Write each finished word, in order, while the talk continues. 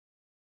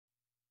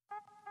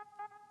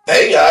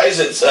Hey guys,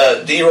 it's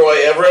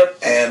D-Roy Everett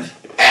and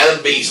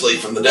Adam Beasley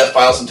from the Death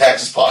Piles and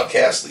Taxes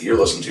podcast that you're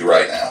listening to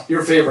right now.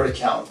 Your favorite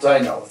account. I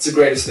know. It's the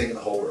greatest thing in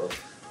the whole world.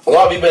 A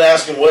lot of you have been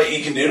asking what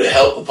you can do to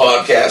help the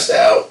podcast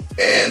out,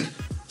 and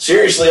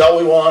seriously, all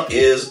we want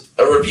is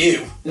a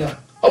review. Yeah.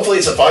 Hopefully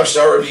it's a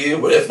 5-star review,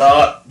 but if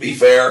not, be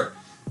fair,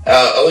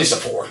 at least a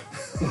 4.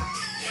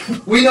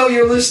 We know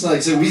you're listening. Like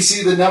I said, we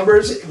see the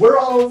numbers. We're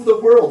all over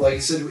the world. Like I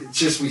said, it's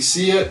just we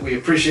see it. We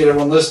appreciate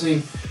everyone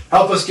listening.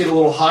 Help us get a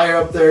little higher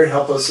up there.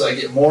 Help us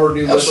get more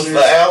new Helps listeners.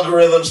 with the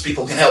algorithms.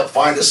 People can help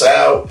find us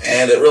out,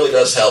 and it really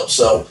does help.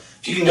 So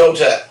if you can go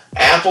to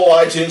Apple,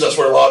 iTunes, that's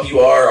where a lot of you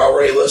are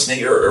already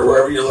listening, or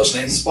wherever you're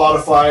listening.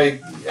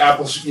 Spotify,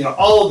 Apple,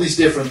 all of these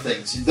different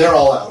things. They're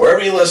all out.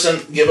 Wherever you listen,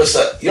 give us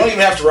you don't even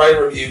have to write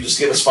a review. Just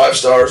give us 5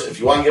 stars. If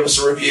you want to give us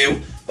a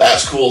review,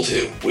 that's cool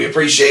too. We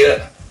appreciate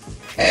it,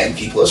 and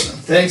keep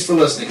listening. Thanks for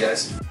listening,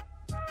 guys.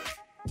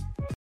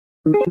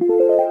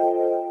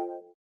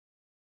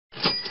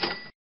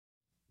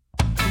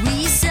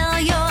 We sell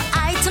your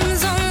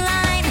items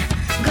online.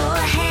 Go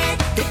ahead,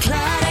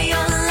 declutter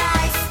your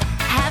life.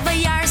 Have a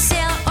yard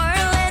sale or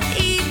let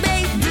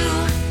eBay do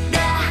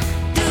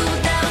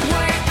the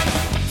work.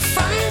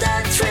 From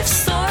the thrift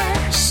store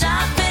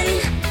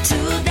shopping to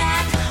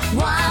that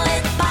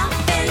wallet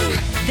popping.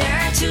 There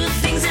are 2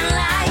 things in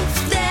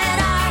life that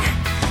are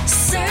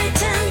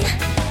certain.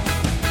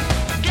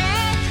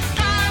 Death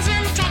piles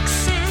in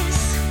Texas.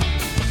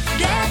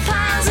 Death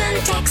piles in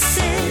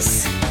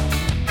Texas.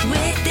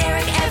 With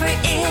Derek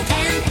Everett and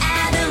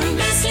Adam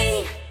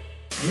Beasley.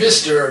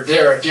 Mr.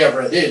 Derek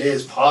Everett, it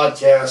is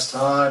podcast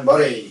time,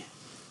 buddy.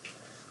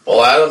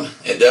 Well, Adam,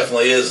 it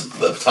definitely is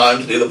the time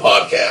to do the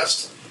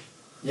podcast.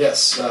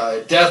 Yes,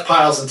 Death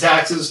Piles and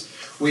Taxes.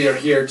 We are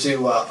here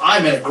to,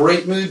 I'm in a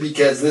great mood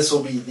because this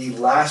will be the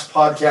last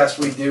podcast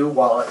we do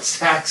while it's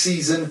tax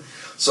season.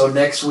 So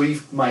next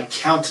week, my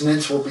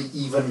countenance will be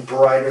even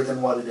brighter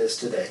than what it is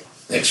today.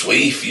 Next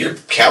week, you're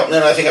counting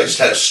it. I think I just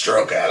had a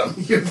stroke, Adam.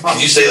 Can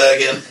you say that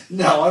again?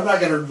 No, I'm not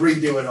going to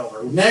redo it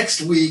over.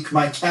 Next week,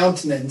 my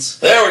countenance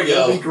There we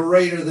will go. be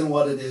greater than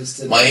what it is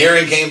today. My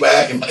hearing came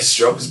back and my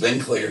stroke has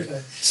been cleared.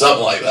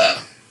 Something like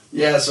that.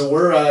 Yeah, so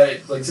we're,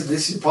 like I said,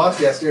 this is your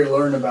podcast here to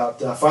learn about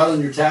filing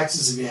your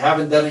taxes. If you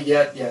haven't done it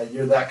yet, yeah,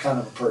 you're that kind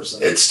of a person.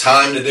 It's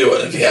time to do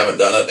it if you haven't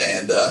done it.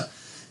 And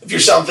if you're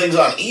selling things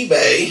on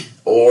eBay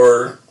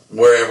or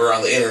wherever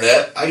on the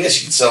internet, I guess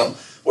you can sell them.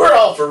 We're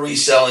all for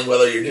reselling,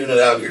 whether you're doing it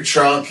out of your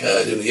trunk,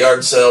 doing a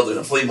yard sale, doing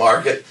a flea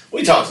market.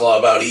 We talked a lot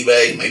about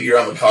eBay. Maybe you're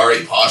on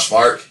Mercari,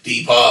 Poshmark,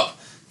 Depop,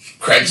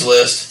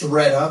 Craigslist,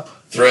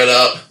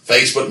 ThreadUp,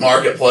 Facebook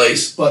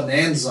Marketplace,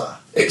 Bonanza.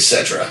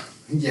 etc.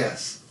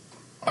 Yes,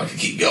 I could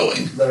keep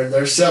going.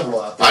 there's several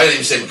out there. I didn't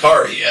even say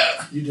Mercari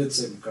yet. You did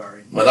say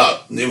Mercari. But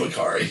not new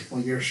Mercari. Well,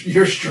 your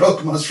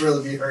stroke must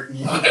really be hurting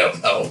you. I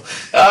don't know.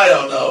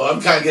 I'm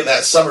kind of getting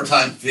that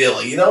summertime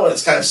feeling. You know when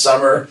it's kind of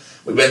summer,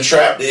 we've been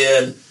trapped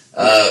in.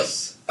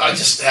 I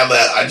just have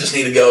that. I just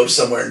need to go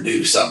somewhere and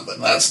do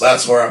something.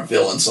 That's where I'm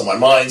feeling. So my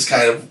mind's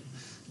kind of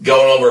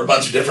going over a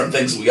bunch of different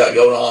things that we got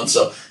going on.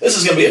 So this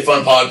is going to be a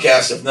fun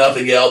podcast. If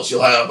nothing else,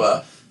 you'll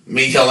have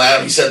me telling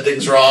Adam he said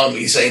things wrong,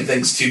 me saying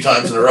things 2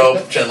 times in a row,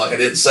 pretend like I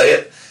didn't say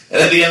it. And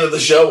at the end of the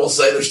show, we'll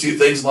say there's 2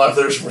 things in life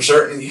that are for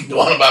certain, and you can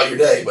go on about your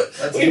day. But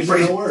That's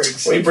usually how it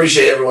works. we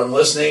appreciate everyone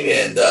listening.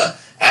 And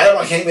Adam,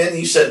 I came in and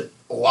you said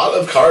a lot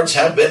of cards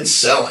have been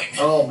selling.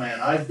 Oh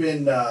man, I've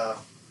been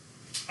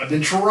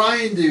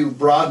trying to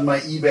broaden my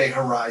eBay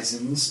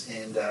horizons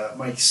and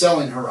my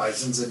selling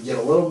horizons and get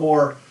a little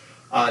more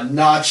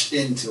notched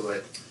into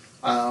it.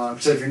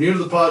 So if you're new to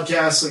the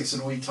podcast, like I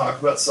said, we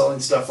talk about selling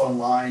stuff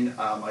online.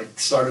 I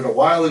started a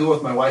while ago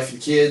with my wife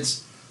and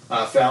kids.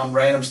 Found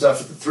random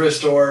stuff at the thrift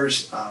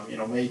stores.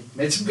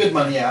 Made some good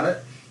money at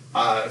it.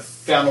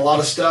 Found a lot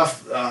of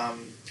stuff,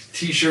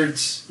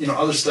 T-shirts,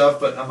 other stuff.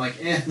 But I'm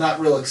like, not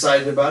real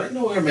excited about it.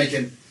 We were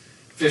making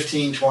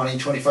 $15, $20,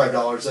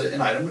 $25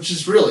 an item, which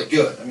is really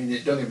good. I mean,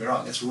 don't get me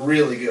wrong, it's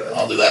really good.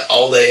 I'll do that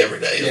all day, every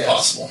day, if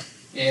possible.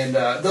 And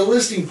the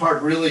listing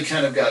part really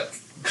kind of got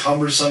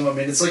cumbersome. I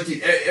mean, it's like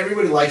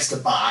everybody likes to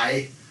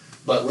buy,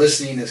 but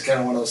listing is kind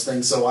of one of those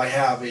things. So I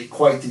have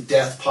quite the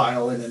death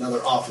pile in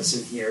another office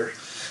in here.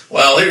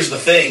 Well, here's the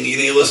thing. You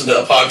need to listen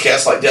to a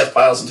podcast like Death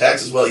Piles and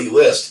Taxes while you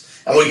list,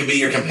 and we can be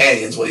your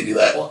companions while you do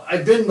that. Well,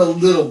 I've been a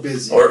little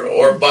busy.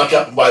 Or buck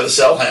up and buy the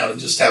cell hound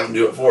and just have them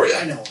do it for you.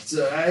 I know.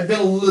 I've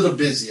been a little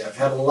busy. I've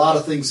had a lot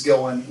of things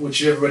going,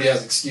 which everybody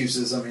has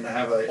excuses. I mean, I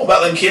have a... What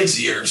about them kids of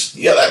yours?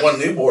 You got that one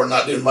newborn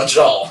not doing much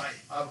at all.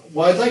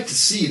 I'd like to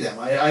see them.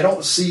 I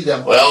don't see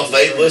them. Well, if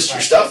they list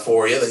your stuff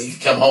for you, then you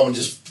can come home and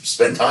just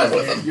spend time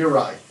with them. You're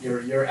right.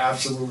 You're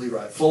absolutely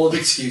right. Full of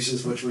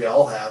excuses, which we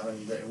all have. I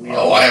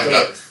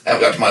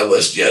haven't got to my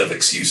list yet of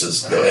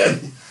excuses. Go ahead.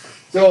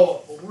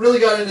 So, really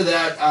got into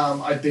that.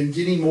 I've been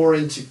getting more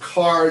into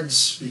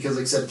cards because,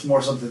 like I said, it's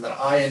more something that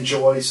I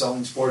enjoy.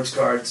 Selling sports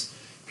cards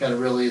kind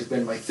of really has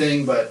been my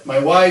thing. But my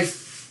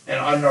wife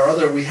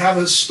and we have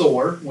a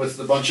store with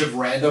a bunch of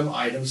random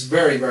items,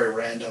 very, very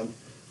random.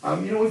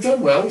 We've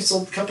done well. We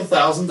sold a couple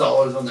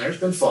 $1,000s on there.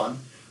 It's been fun.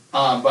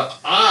 But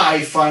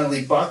I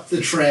finally bucked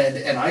the trend,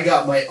 and I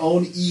got my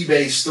own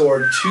eBay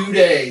store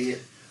today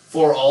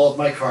for all of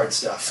my card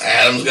stuff.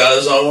 Adam's got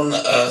his own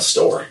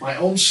store. My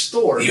own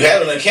store. You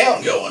had an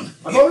account going.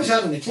 I've always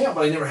had an account,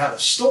 but I never had a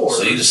store.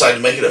 So you decided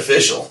to make it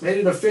official. Made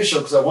it official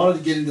because I wanted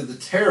to get into the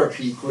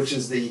Terapeak, which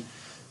is the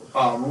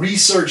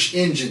research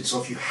engine.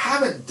 So if you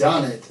haven't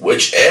done it,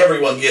 Which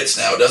everyone gets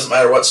now. It doesn't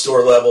matter what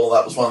store level.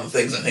 That was one of the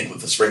things I think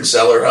with the Spring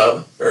Seller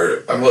Hub.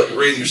 Or I'm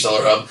reading your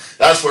Seller Hub.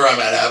 That's where I'm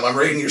at, Adam. I'm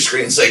reading your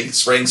screen saying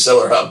Spring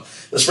Seller Hub.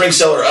 The Spring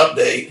Seller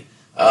Update.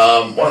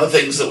 One of the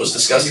things that was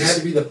discussed you had to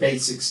is be the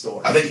basic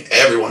store. I think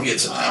everyone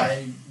gets it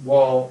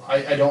now.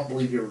 I don't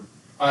believe you're.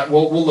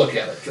 We'll look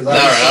at it because I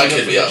I was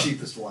could be the up.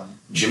 cheapest one.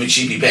 Jimmy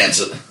Cheapy Pants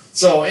it.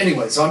 So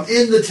anyway, so I'm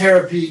in the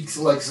Terapeak,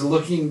 like so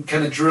looking,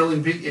 kind of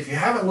drilling peak. If you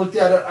haven't looked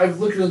at it,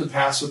 I've looked at it in the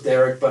past with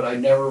Derek, but I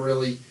never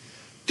really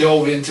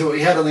dove into it.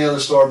 He had it on the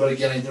other store, but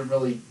again, I didn't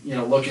really,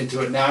 look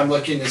into it. Now I'm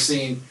looking to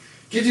seeing,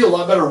 gives you a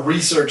lot better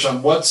research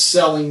on what's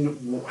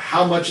selling,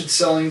 how much it's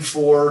selling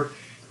for,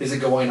 is it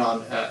going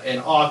on an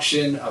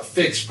auction, a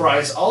fixed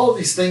price, all of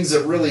these things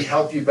that really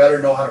help you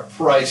better know how to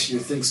price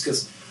your things.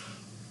 Because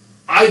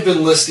I've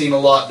been listing a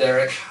lot,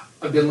 Derek.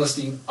 I've been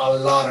listing a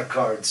lot of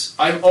cards.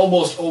 I'm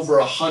almost over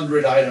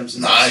 100 items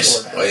in the Nice.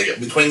 store now. Well,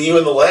 between you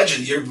and the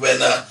legend, you've been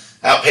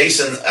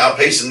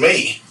outpacing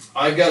me.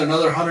 I've got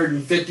another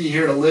 150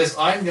 here to list.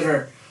 I am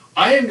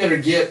gonna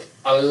get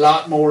a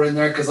lot more in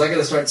there because I got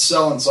to start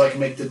selling so I can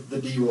make the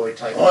D-Roy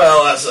type.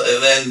 Well,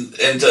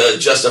 and to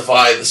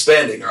justify the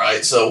spending,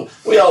 right? So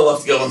we all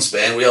love to go and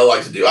spend. We all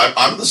like to do.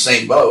 I'm the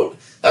same boat.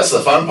 That's the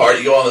fun part.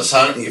 You go on this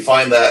hunt and you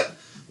find that,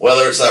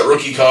 whether it's that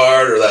rookie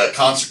card or that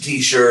concert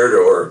T-shirt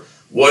or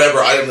whatever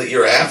item that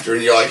you're after,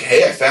 and you're like,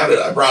 hey, I found it.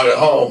 I brought it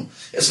home.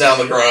 It's now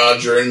in the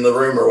garage or in the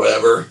room or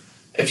whatever.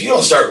 If you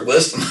don't start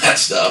listing that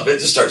stuff, it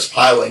just starts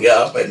piling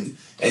up, and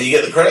you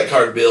get the credit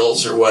card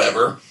bills or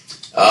whatever.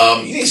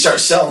 You need to start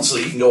selling so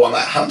you can go on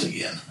that hunt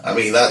again. I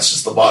mean, that's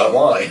just the bottom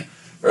line.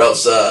 Or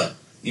else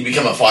you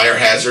become a fire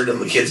hazard and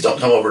the kids don't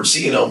come over and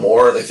see you no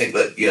more. They think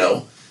that,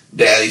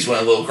 daddy's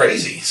went a little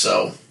crazy.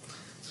 So,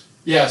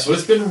 yeah, so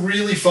it's been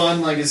really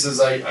fun. Like I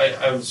says,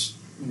 I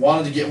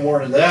wanted to get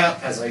more into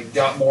that. As I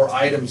got more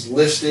items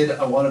listed,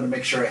 I wanted to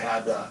make sure I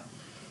had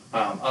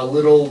a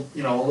little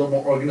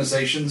more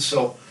organization.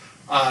 So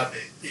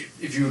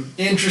if you're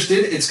interested,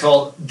 it's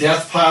called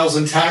Death Piles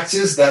and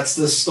Taxes. That's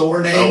the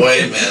store name. oh,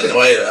 wait a minute.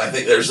 I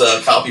think there's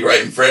a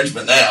copyright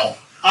infringement now.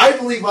 I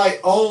believe I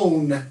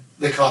own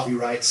the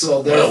copyright,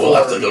 so therefore Well, we'll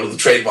have to go to the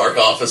trademark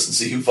office and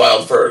see who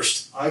filed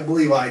first. I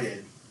believe I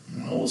did.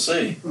 Well, we'll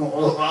see.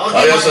 Well,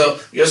 I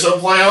guess I'll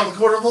play out in the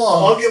court of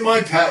law. I'll get my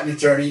patent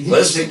attorney. He can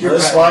This take your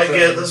might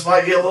patent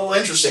get a little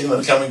interesting in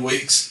the coming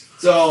weeks.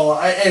 So,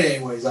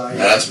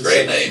 That's a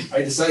great name.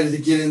 I decided to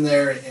get in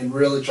there and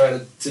really try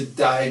to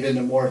dive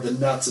into more of the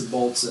nuts and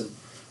bolts, and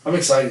I'm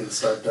excited to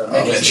start. I'm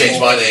going to change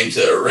my name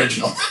to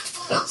Original.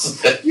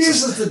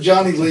 Yours is the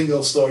Johnny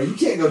Lingo store. You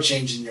can't go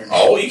changing your name.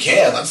 Oh, you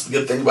can. That's the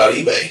good thing about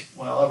eBay.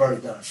 Well, I've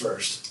already done it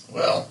first.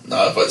 Well,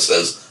 not if it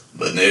says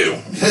the new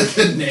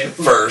The name.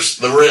 first,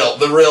 the real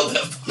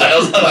Death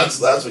Piles.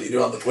 That's what you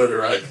do on the Twitter,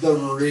 right? The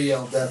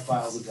real Death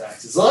Piles and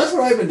Taxes. So that's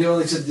what I've been doing.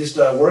 Like I said, just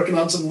working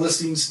on some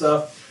listing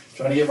stuff,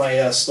 trying to get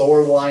my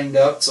store lined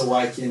up so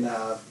I can,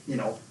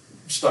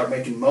 start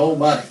making more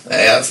money.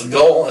 Hey, that's the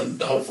goal,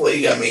 and hopefully,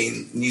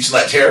 using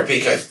that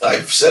Terapeak,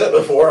 I've said it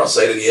before, I'll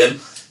say it again.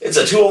 It's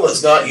a tool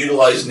that's not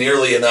utilized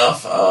nearly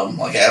enough.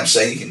 Like Ab's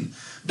saying, you can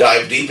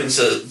dive deep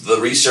into the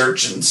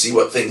research and see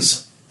what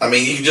things.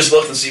 You can just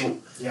look and see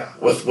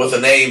with a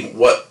name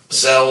what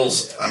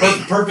sells.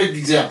 Perfect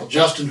example,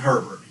 Justin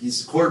Herbert.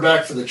 He's the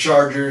quarterback for the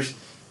Chargers.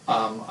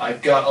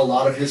 I've got a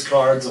lot of his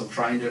cards. I'm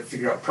trying to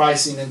figure out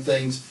pricing and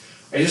things.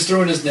 I just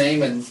threw in his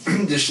name, and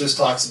this just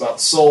talks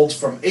about sold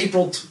from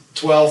April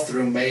 12th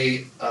through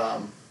May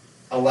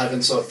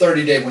 11th, so a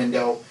 30-day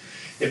window.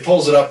 It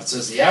pulls it up. It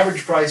says the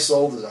average price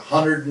sold is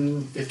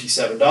 $157.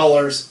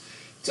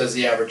 It says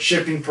the average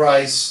shipping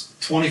price.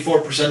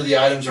 24% of the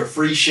items are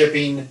free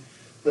shipping.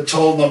 The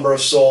total number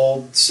of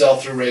sold,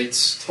 sell-through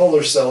rates,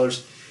 total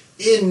sellers.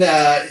 Can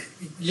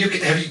you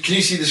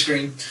see the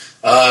screen?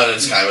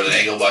 It's kind of at an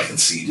angle, but I can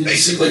see Did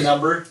basically. you see the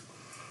number?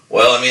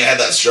 Well, I had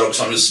that stroke,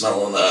 so I'm just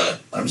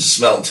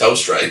smelling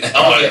toast right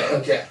now.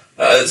 Okay.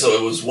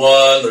 So it was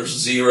 1. There's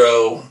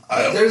 0.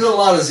 There's a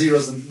lot of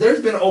zeros.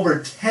 There's been over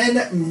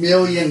 $10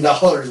 million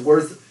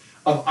worth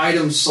of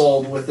items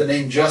sold with the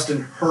name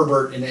Justin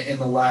Herbert in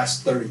the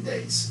last 30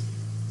 days.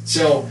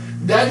 So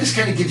that just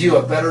kind of gives you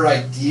a better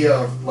idea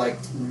of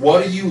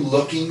what are you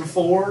looking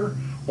for,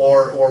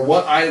 or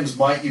what items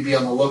might you be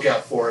on the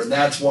lookout for, and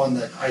that's one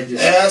that I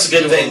just that's a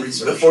good thing.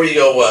 Research. Before you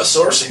go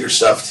sourcing your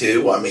stuff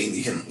too,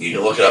 you can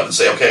look it up and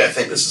say, okay, I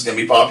think this is going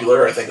to be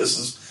popular. I think this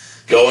is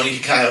going. You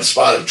can kind of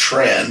spot a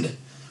trend,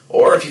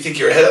 or if you think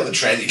you're ahead of the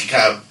trend, you can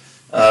kind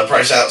of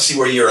price out, see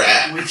where you're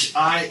at. Which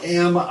I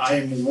am.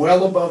 I'm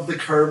well above the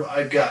curve.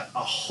 I've got a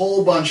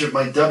whole bunch of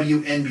my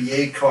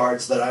WNBA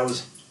cards that I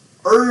was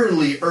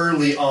early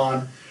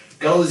on.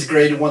 Got all these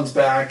graded ones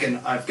back, and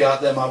I've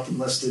got them up and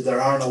listed. There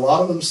aren't a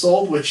lot of them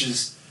sold, which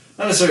is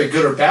not necessarily a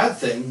good or bad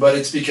thing, but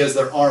it's because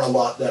there aren't a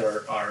lot that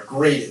are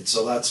graded.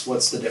 So that's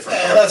what's the difference.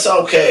 And that's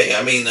okay.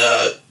 I mean,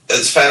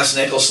 it's fast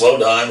nickel, slow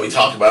dime. We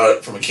talk about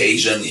it from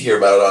occasion. You hear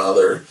about it on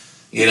other,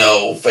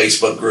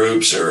 Facebook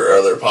groups or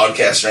other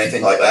podcasts or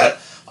anything like that.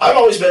 I've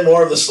always been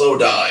more of the slow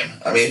dime.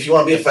 I mean, if you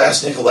want to be a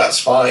fast nickel, that's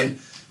fine.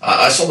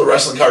 I sold a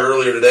wrestling card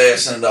earlier today. I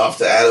sent it off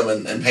to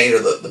Adam and Painter,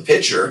 the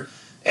pitcher.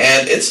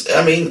 And it's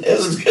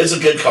a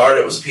good card.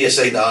 It was a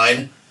PSA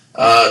 9,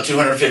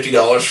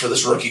 $250 for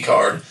this rookie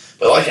card.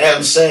 But like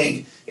Adam's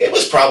saying, it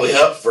was probably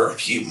up for a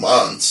few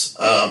months,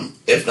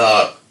 if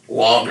not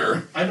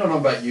longer. I don't know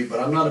about you, but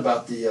I'm not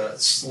about the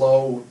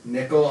slow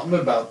nickel. I'm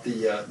about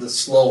the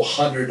slow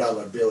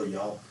 $100 bill,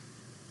 y'all.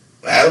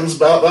 Adam's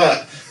about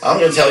that. I'm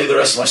going to tell you the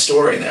rest of my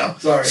story now.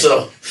 Sorry.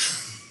 So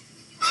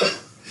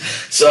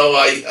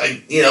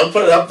I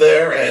put it up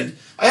there, and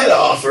I had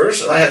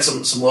offers, and I had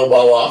some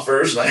lowball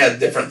offers, and I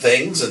had different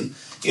things, and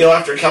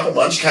after a couple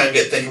months, you kind of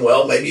get thinking,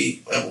 well,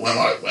 maybe am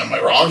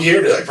I wrong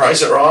here? Did I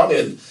price it wrong?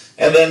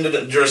 And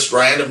then just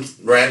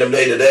random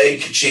day to day,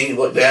 ka-ching,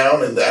 look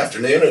down in the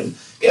afternoon, and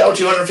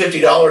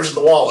 $250 in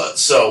the wallet.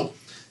 So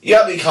you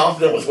got to be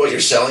confident with what you're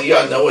selling. You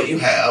got to know what you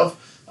have.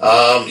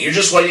 You're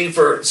just waiting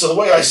for. So the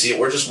way I see it,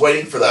 we're just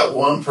waiting for that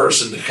one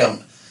person to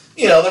come.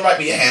 There might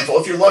be a handful.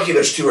 If you're lucky,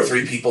 there's 2 or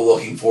 3 people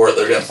looking for it.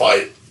 They're going to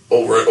fight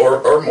over it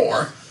or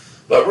more.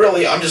 But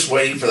really, I'm just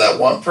waiting for that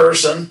one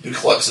person who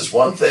collects this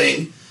one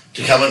thing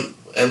to come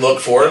and look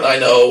for it. And I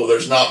know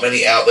there's not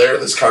many out there.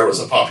 This card was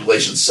a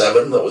population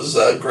 7 that was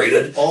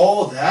graded.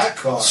 Oh, that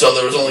card. So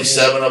there was only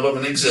 7 of them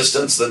in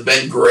existence that had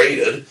been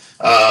graded.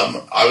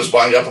 I was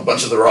buying up a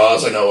bunch of the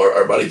raws. I know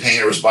our buddy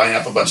Painter was buying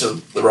up a bunch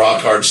of the raw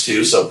cards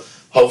too. So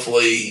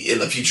hopefully in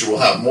the future we'll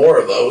have more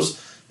of those.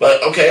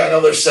 But okay, I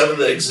know there's 7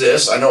 that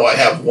exist. I know I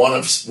have one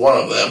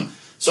of them.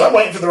 So I'm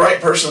waiting for the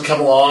right person to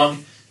come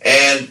along.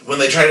 And when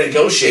they try to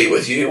negotiate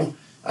with you,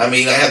 I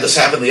mean, I had this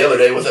happen the other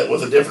day with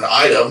a different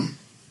item.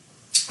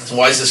 I said,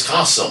 why does this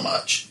cost so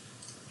much?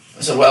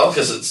 I said, well,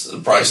 because it's the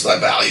price that I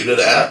valued it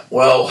at.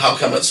 Well, how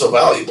come it's so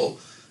valuable?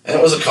 And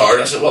it was a card.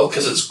 And I said, well,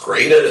 because it's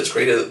graded. It's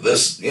graded at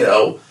this,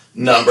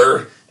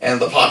 number.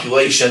 And the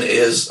population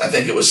is, I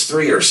think it was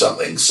 3 or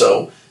something.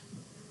 So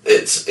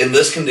it's in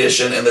this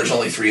condition, and there's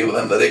only 3 of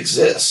them that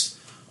exist.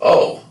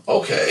 Oh,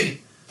 okay.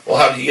 Well,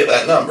 how do you get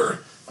that number?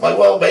 I'm like,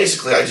 well,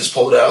 basically, I just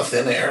pulled it out of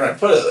thin air and I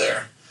put it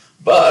there.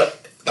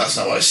 But that's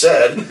not what I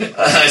said.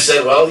 I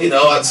said, well,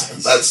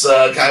 that's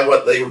kind of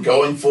what they were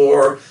going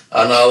for.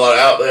 Not a lot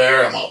out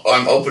there.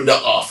 I'm open to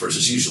offers,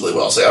 is usually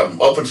what I'll say.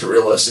 I'm open to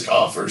realistic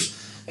offers.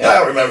 And I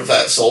don't remember if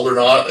that sold or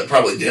not. It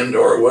probably didn't,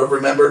 or would have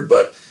remembered.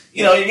 But,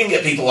 you can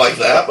get people like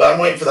that. But I'm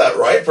waiting for that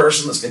right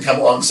person that's going to come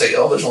along and say,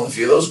 oh, there's only a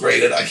few of those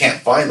graded. I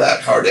can't find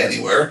that card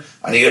anywhere.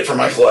 I need it for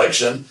my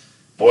collection.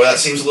 Boy, that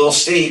seems a little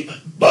steep,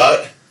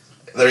 but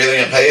they're either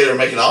going to pay it or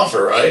make an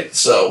offer, right?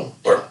 So,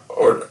 or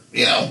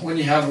when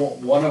you have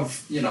one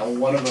of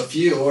a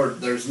few, or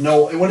there's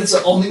no, when it's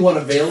the only one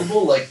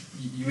available, like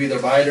you either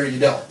buy it or you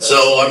don't. That's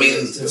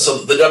so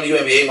the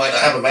WNBA might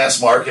not have a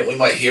mass market. We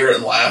might hear it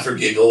and laugh or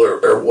giggle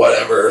or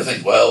whatever, or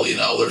think, well,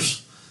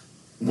 there's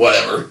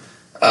whatever.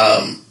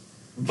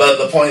 But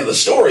the point of the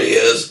story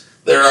is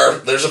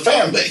there's a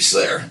fan base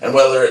there, and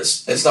whether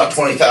it's not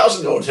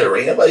 20,000 going to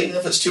arena, but even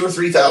if it's 2,000 or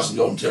 3,000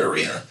 going to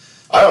arena,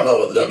 I don't know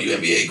what the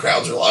WNBA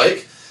crowds are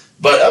like.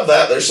 But of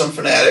that, there's some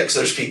fanatics.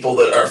 There's people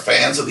that are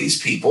fans of these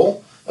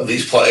people, of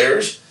these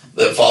players,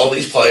 that follow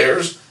these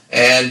players,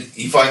 and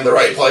you find the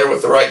right player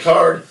with the right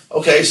card.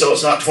 Okay, so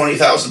it's not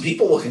 20,000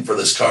 people looking for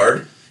this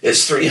card.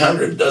 It's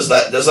 300. Does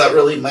that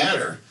really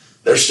matter?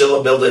 There's still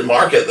a built-in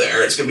market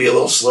there. It's going to be a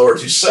little slower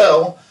to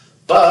sell,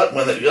 but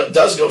when it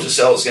does go to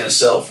sell, it's going to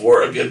sell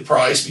for a good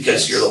price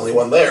because you're the only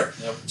one there.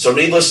 Yep. So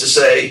needless to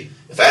say,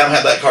 if Adam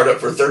had that card up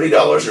for $30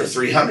 or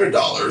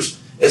 $300,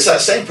 it's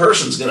that same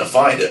person's going to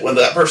find it when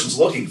that person's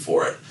looking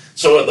for it.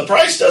 So the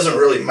price doesn't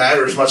really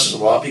matter as much as a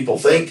lot of people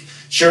think.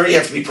 Sure, you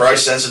have to be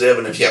price sensitive,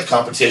 and if you have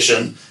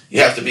competition, you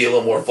have to be a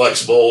little more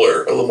flexible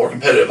or a little more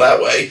competitive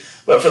that way.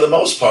 But for the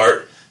most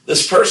part,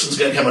 this person's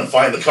going to come and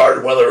find the card,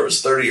 and whether it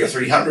was $30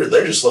 or $300,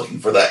 they're just looking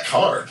for that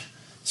card.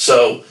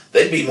 So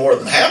they'd be more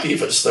than happy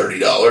if it's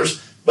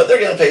 $30, but they're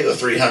going to pay the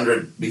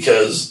 $300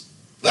 because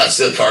that's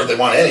the card they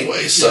want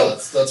anyway. So,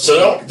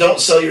 don't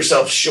sell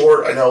yourself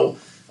short. I know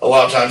a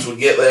lot of times we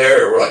get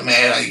there, and we're like,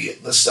 man, I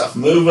get this stuff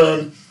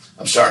moving.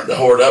 I'm starting to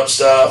hoard up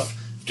stuff.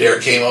 If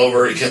Derek came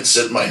over, he couldn't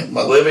sit in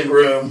my living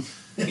room.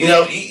 You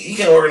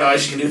can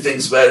organize, you can do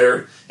things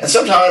better. And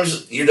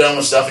sometimes you're done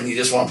with stuff and you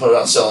just want to put it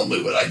on sell and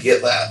move it. I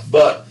get that.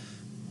 But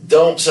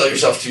don't sell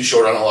yourself too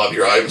short on a lot of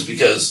your items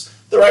because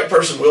the right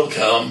person will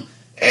come,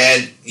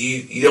 and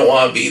you don't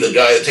want to be the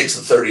guy that takes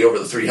the 30 over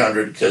the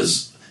 300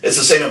 because it's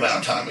the same amount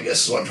of time, I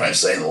guess is what I'm trying to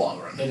say in the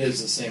long run. It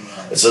is the same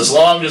amount. It's as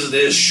long as it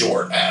is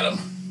short, Adam.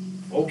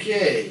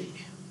 Okay.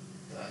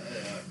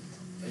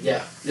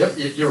 Yeah. Yep.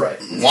 You're right.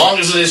 As long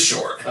as it is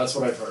short. That's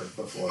what I've heard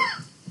before.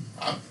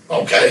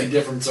 Okay. In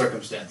different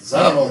circumstances.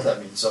 I don't know what that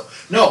means. So,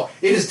 no,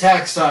 it is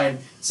tax time.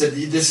 So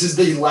this is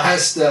the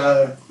last.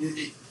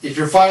 If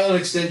you're filing an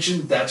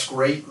extension, that's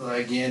great.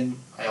 Again,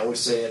 I always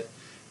say it.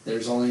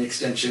 There's only an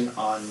extension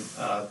on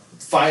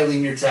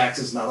filing your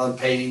taxes, not on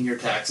paying your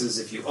taxes.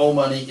 If you owe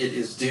money, it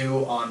is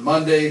due on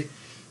Monday,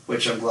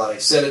 which I'm glad I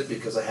said it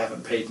because I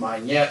haven't paid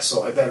mine yet,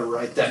 so I better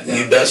write that down.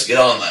 You best get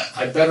on that.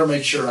 I better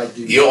make sure I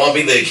do. You don't want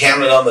to be the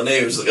accountant on the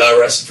news that got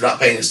arrested for not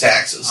paying his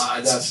taxes.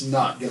 That's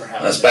not going to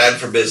happen. That's bad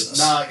for business.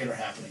 Not going to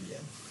happen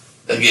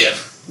again. Again.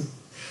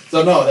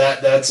 So no,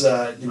 that's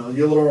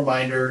your little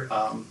reminder.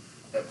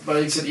 But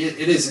like I said, it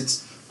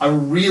is.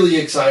 I'm really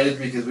excited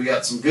because we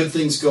got some good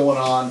things going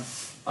on.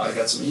 I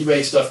got some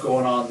eBay stuff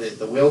going on.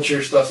 The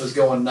wheelchair stuff is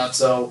going nuts.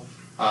 So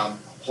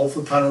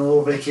hopefully, planning a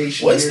little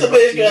vacation. When's the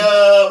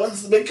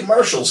big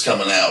commercials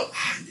coming out?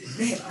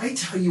 Man, I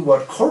tell you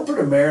what, corporate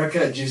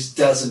America just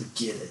doesn't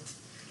get it.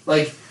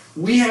 Like,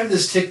 we have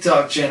this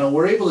TikTok channel.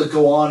 We're able to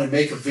go on and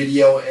make a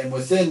video, and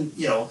within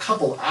a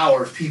couple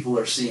hours, people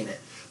are seeing it.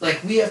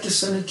 Like, we have to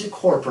send it to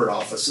corporate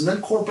office, and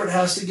then corporate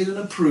has to get an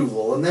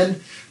approval, and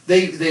then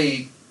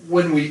they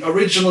when we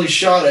originally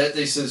shot it,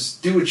 they says,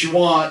 do what you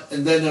want,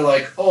 and then they're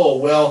like, oh,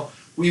 well,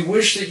 we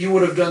wish that you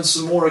would have done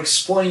some more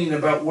explaining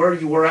about where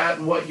you were at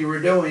and what you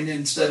were doing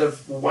instead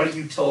of, well, why didn't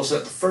you tell us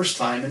that the first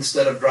time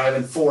instead of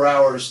driving 4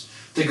 hours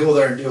to go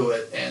there and do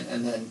it,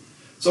 and then,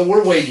 so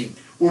we're waiting.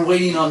 We're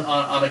waiting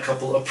on a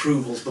couple of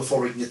approvals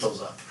before we can get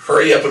those up.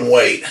 Hurry up and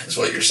wait, is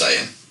what you're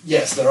saying.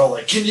 Yes, they're all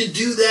like, can you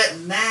do that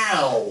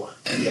now?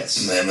 And,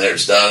 yes. And then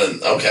there's done.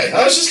 And okay,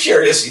 I was just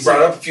curious. You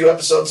brought it up a few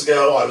episodes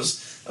ago. I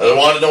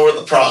wanted to know where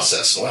the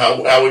process,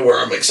 how we were.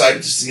 I'm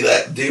excited to see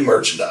that do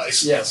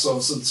merchandise. Yeah, so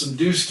some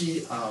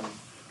Dusky,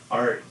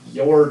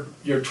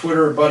 your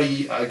Twitter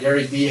buddy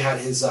Gary B had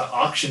his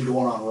auction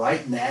going on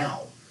right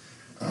now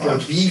for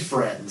Bee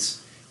Friends.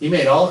 He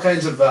made all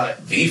kinds of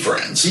Bee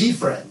Friends. Bee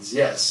Friends,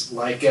 yes,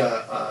 like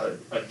a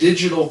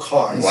digital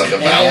card, like a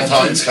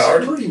Valentine's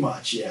card. Pretty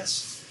much,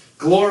 yes.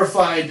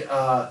 Glorified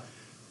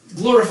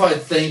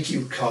thank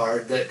you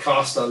card that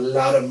cost a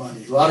lot of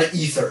money, a lot of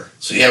ether.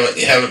 So you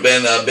haven't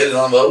been bidding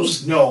on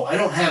those? No, I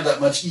don't have that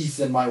much ETH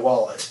in my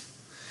wallet.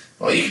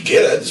 Well, you can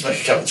get it. Just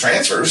make a couple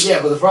transfers.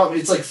 Yeah, but the problem,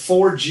 it's like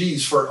 4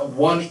 G's for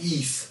 1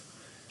 ETH,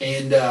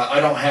 and I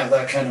don't have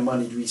that kind of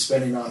money to be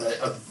spending on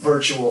a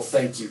virtual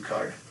thank you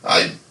card.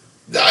 I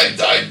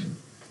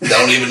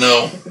don't even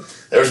know.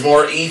 There's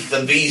more ETH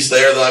than B's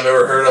there than I've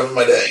ever heard of in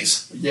my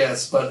days.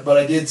 Yes, but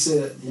I did say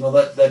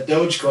that that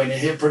Dogecoin, it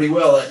hit pretty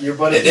well. That your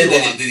buddy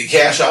Did he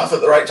cash off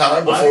at the right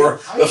time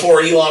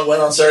before Elon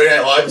went on Saturday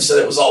Night Live and said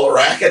it was all a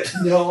racket?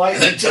 No,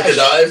 and then took a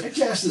dive. I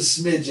cashed a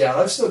smidge out.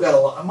 I've still got a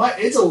lot.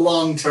 It's a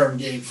long-term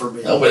game for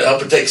me. Hope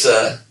it takes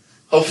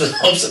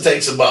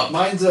a bump.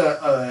 Mine's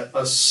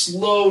a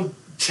slow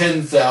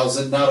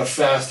 10,000, not a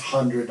fast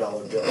 $100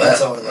 bill.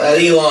 That's how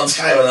that Elon's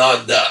kind of an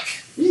odd duck.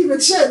 He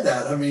even said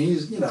that. I mean,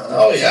 he's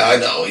Oh yeah, I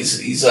know.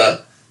 He's an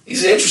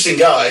interesting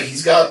guy.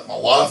 He's got a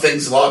lot of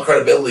things, a lot of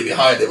credibility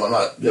behind him. I'm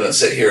not going to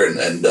sit here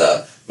and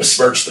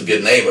besmirch the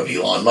good name of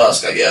Elon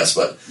Musk, I guess,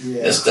 but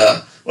just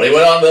when he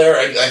went on there,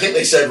 I think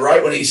they said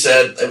right when he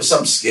said it was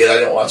some skit. I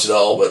didn't watch it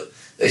all, but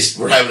they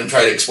were having to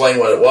try to explain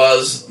what it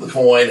was, the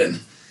coin,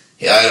 and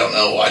I don't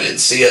know. I didn't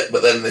see it,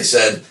 but then they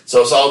said,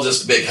 so it's all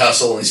just a big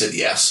hustle, and he said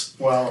yes.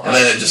 Well, and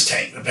then it just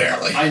tanked,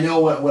 apparently. I know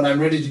when I'm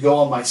ready to go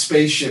on my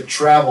spaceship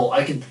travel,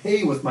 I can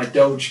pay with my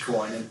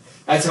Dogecoin, and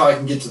that's how I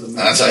can get to the moon.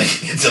 That's how you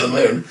can get to the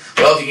moon.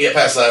 Well, if you get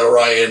past that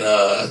Orion,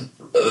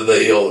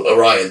 the old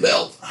Orion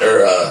belt,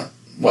 or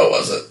what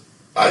was it?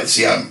 I'm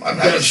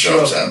having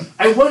strokes.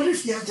 I wonder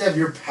if you have to have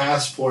your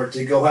passport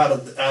to go out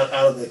of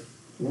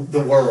the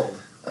world.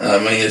 I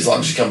mean, as long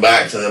as you come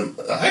back to them,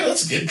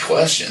 that's a good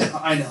question.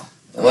 I know.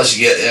 Unless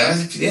you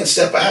if you didn't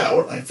step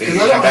out, I figure you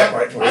come back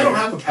right to where I don't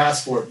have a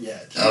passport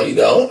yet. Oh, you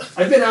don't?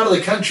 I've been out of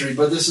the country,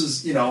 but this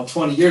is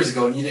 20 years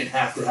ago, and you didn't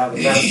have to have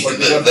a passport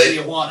to go to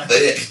Tijuana.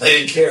 They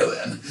didn't care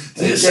then.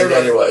 They just sent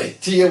on your way.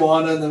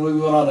 Tijuana, and then we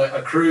went on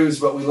a cruise,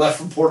 but we left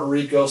from Puerto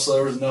Rico, so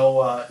there was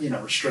no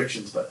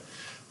restrictions. But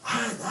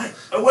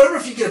I wonder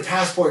if you get a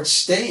passport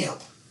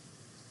stamp.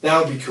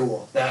 That would be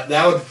cool.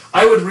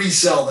 I would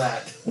resell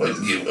that. Yeah.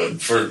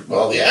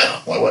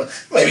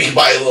 Maybe you can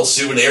buy a little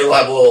souvenir. They'll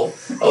have a little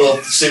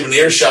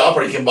souvenir shop,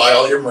 or you can buy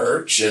all your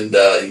merch, and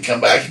you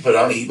come back, you put it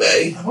on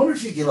eBay. I wonder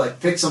if you could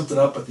pick something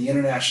up at the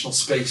International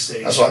Space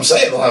Station. That's what I'm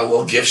saying. They'll have a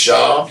little gift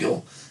shop.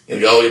 You'll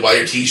go, you buy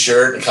your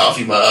T-shirt and a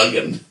coffee mug,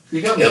 and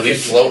you'll be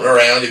floating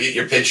around. You get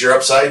your picture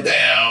upside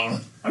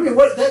down. I mean,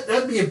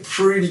 that'd be a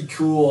pretty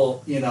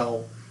cool.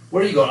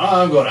 Where are you going?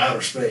 Oh, I'm going to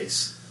outer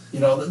space.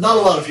 Not a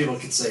lot of people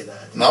could say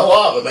that. Not a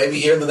lot, but maybe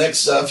here in the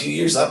next few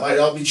years that might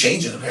all be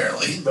changing,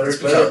 apparently. It's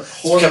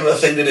becoming a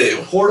thing to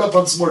do. Hoard up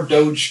on some more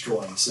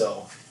Dogecoin,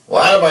 so.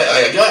 Well, Adam,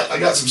 I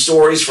got some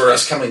stories for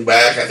us coming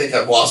back. I think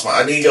I've lost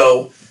I need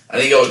to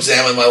go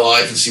examine my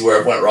life and see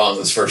where I went wrong in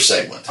this first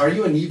segment. Are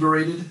you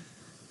inebriated?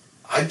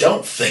 I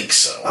don't think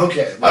so.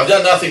 Okay. I've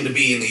done nothing to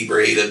be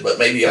inebriated, but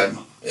maybe I'm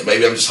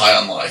just high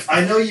on life.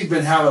 I know you've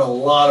been having a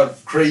lot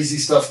of crazy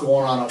stuff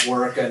going on at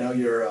work. I know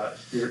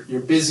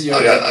you're busy.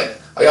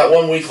 I got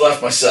 1 week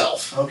left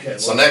myself. Okay.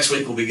 So next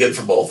week will be good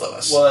for both of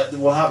us. Well,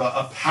 we'll have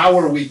a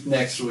power week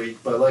next week,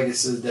 but like I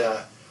said,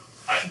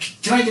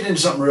 can I get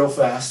into something real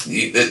fast?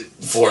 The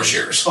floor is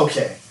yours.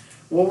 Okay.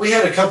 Well, we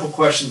had a couple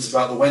questions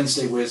about the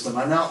Wednesday Wisdom,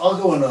 and I'll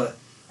go into,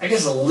 I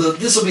guess, a little.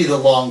 This will be the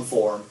long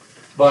form,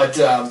 but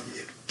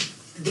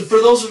for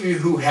those of you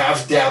who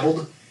have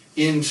dabbled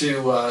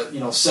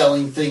into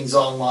selling things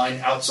online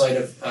outside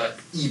of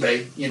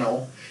eBay,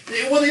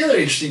 well, the other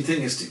interesting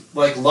thing is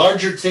like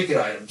larger ticket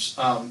items.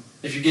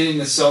 If you're getting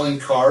into selling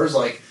cars,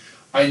 like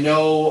I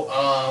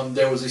know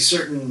there was a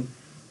certain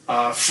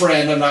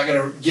friend, I'm not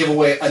going to give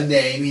away a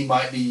name, he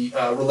might be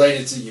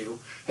related to you,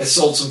 has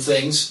sold some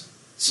things,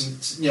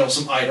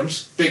 some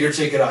items, bigger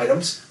ticket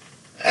items.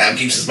 Adam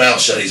keeps his mouth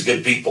shut. He's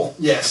good people.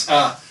 Yes.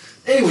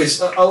 Anyways,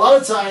 a lot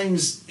of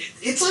times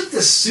it's like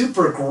this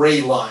super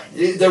gray line.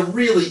 There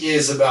really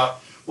is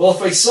about, well,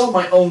 if I sell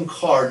my own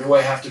car, do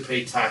I have to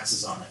pay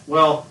taxes on it?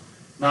 Well,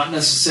 not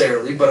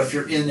necessarily, but if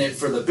you're in it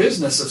for the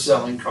business of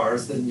selling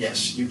cars, then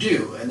yes, you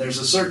do. And there's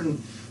a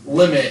certain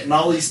limit and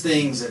all these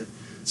things, and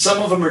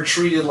some of them are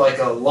treated like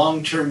a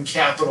long-term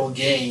capital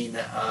gain,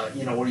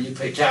 where you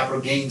pay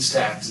capital gains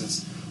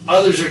taxes.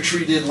 Others are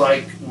treated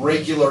like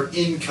regular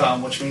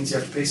income, which means you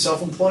have to pay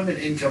self-employment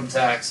income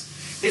tax.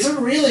 It's a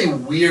really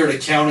weird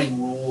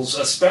accounting rules,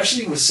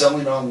 especially with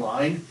selling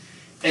online.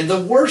 And the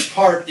worst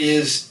part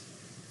is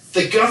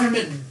the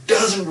government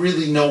doesn't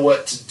really know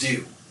what to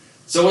do.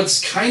 So it's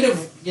kind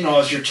of,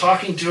 as you're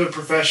talking to a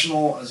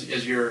professional,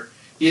 as you're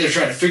either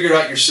trying to figure it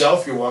out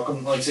yourself, you're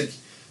welcome. Like I said,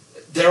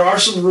 there are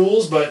some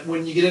rules, but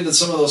when you get into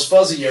some of those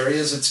fuzzy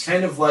areas, it's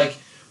kind of like,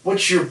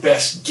 what's your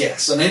best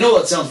guess? And I know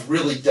that sounds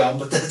really dumb,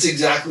 but that's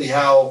exactly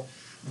how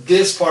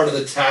this part of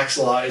the tax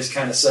law is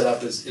kind of set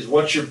up, is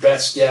what's your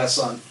best guess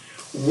on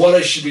what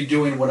I should be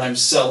doing when I'm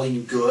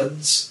selling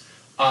goods,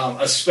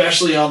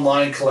 especially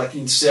online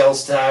collecting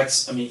sales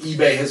tax. I mean,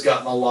 eBay has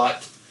gotten a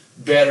lot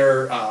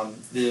better.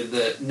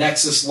 The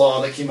Nexus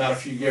law that came out a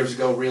few years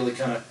ago really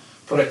kind of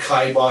put a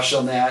kibosh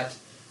on that.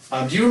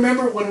 Do you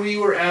remember when we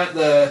were at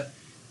the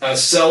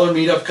seller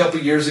meetup a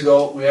couple years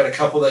ago? We had a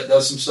couple that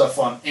does some stuff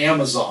on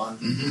Amazon,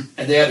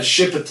 and they had to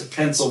ship it to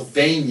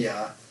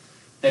Pennsylvania.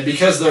 And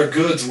because their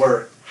goods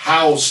were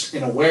housed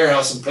in a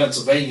warehouse in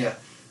Pennsylvania,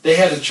 they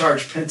had to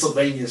charge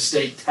Pennsylvania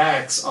state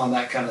tax on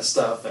that kind of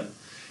stuff. And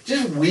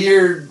just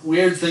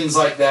weird things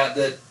like that,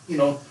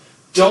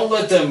 don't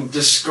let them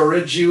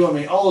discourage you. I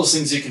mean, all those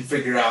things you can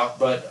figure out,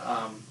 but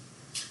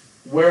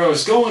where I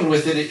was going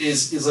with it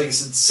is like I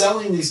said,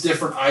 selling these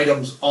different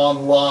items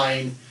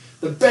online,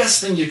 the best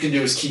thing you can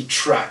do is keep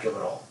track of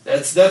it all.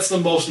 That's the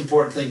most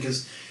important thing,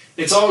 because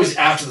it's always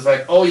after the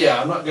fact, oh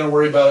yeah, I'm not going to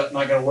worry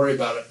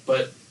about it,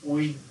 but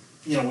we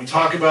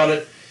talk about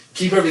it,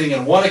 keep everything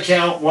in one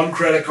account, one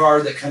credit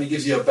card. That kind of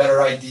gives you a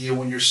better idea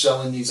when you're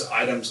selling these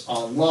items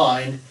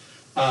online.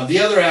 The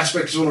other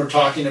aspect is when we're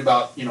talking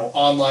about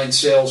online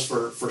sales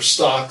for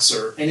stocks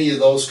or any of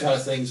those kind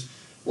of things,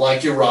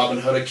 like your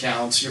Robinhood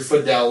accounts, your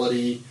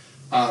Fidelity,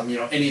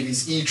 any of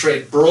these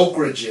E-Trade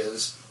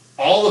brokerages.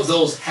 All of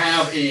those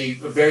have a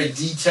very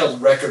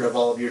detailed record of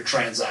all of your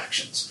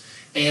transactions.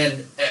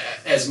 And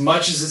as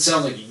much as it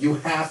sounds like you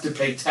have to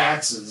pay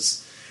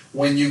taxes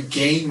when you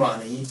gain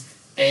money,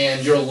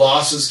 and your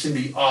losses can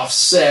be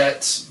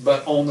offset,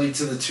 but only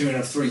to the tune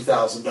of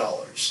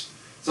 $3,000.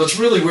 So it's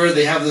really weird.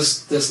 They have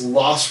this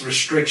loss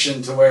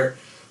restriction to where,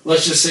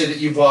 let's just say that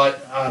you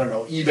bought,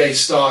 eBay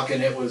stock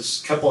and it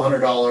was a couple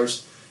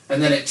 $100,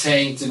 and then it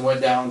tanked and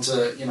went down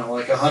to,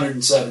 like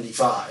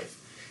 $175.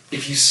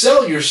 If you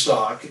sell your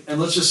stock, and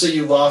let's just say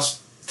you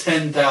lost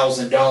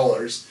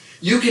 $10,000,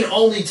 you can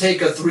only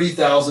take a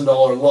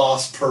 $3,000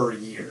 loss per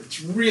year. It's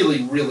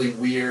really, really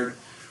weird.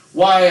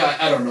 Why?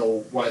 I don't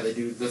know why they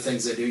do the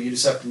things they do. You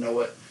just have to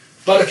know it.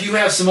 But if you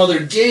have some other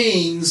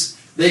gains,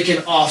 they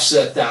can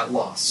offset that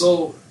loss.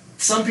 So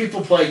some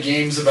people play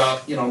games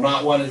about,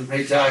 not wanting to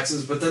pay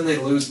taxes, but then they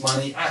lose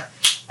money.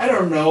 I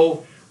don't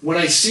know. When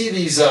I see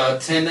these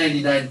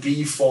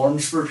 1099-B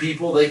forms for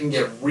people, they can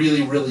get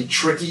really, really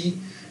tricky,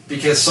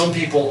 because some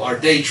people are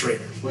day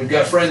traders. We've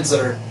got friends that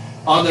are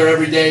on there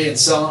every day and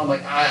selling. I'm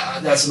like,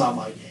 that's not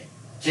my game.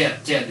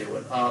 Can't do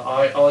it.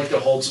 I like to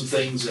hold some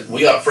things. And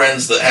we got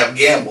friends that have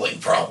gambling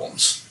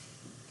problems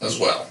as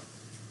well.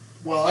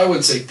 Well, I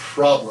wouldn't say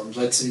problems.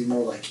 I'd say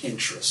more like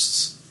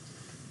interests.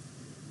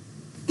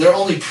 They're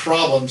only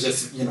problems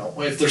if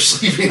they're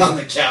sleeping on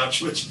the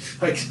couch, which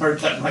I heard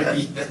that might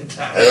be the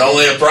time. And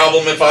only a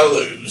problem if I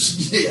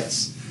lose.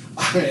 Yes,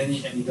 and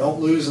you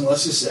don't lose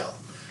unless you sell.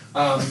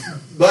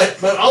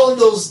 But all of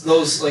those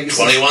like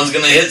 21's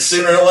going to hit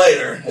sooner or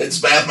later.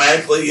 It's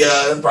mathematically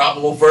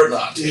improbable for it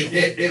not to.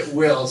 It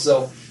will.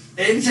 So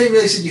anytime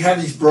they said you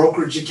have these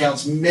brokerage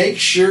accounts, make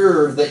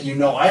sure that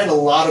I had a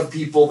lot of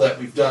people that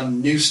we've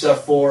done new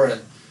stuff for,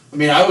 and I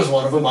mean, I was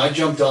one of them. I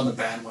jumped on the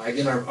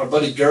bandwagon. Our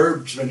buddy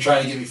Gerb's been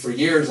trying to get me for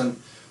years, and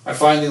I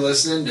finally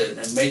listened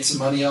and made some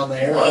money on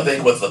there. Well, I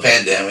think with the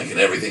pandemic and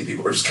everything,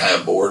 people were just kind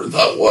of bored and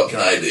thought, what can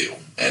I do?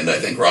 And I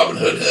think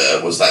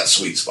Robinhood was that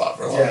sweet spot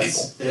for a lot of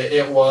people.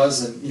 It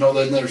was. And,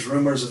 then there's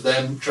rumors of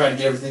them trying to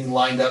get everything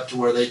lined up to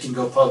where they can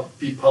go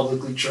be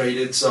publicly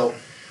traded. So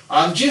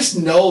just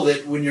know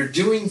that when you're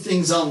doing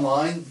things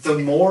online, the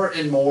more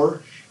and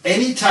more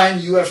anytime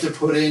you have to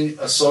put in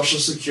a social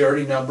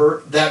security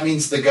number, that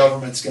means the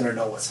government's going to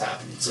know what's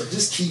happening. So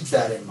just keep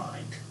that in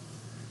mind.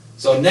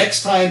 So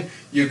next time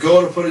you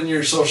go to put in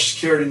your social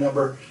security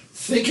number,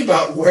 think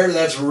about where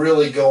that's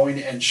really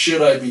going and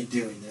should I be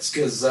doing this?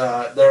 Because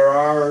there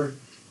are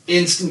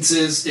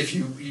instances, if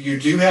you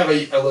do have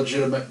a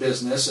legitimate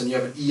business and you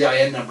have an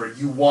EIN number,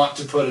 you want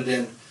to put it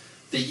in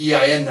the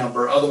EIN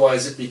number,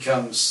 otherwise it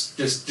becomes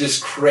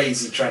just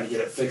crazy trying to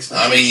get it fixed.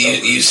 I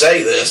mean, you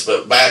say this,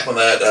 but back when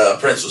that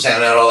Prince was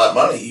handing out all that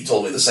money, you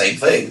told me the same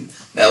thing.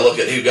 Now look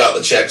at who got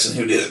the checks and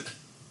who didn't.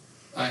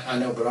 I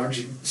know, but aren't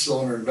you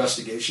still under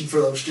investigation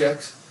for those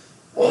checks?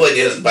 Well, they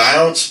didn't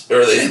bounce,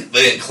 or they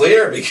didn't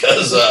clear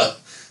because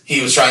he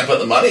was trying to put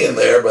the money in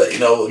there, but,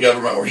 the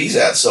government where he's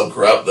at is so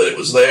corrupt that it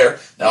was there.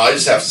 Now I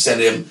just have to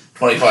send him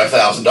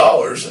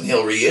 $25,000 and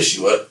he'll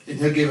reissue it. And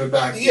he'll give it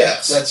back.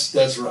 Yes.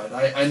 That's right.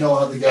 I know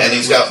how the government... And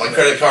he's got my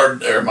credit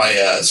card, or my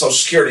social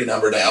security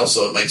number now,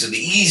 so it makes it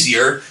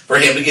easier for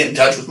him to get in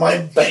touch with my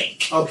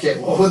bank. Okay,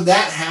 well, when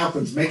that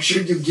happens, make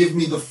sure you give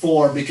me the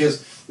form,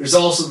 because there's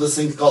also this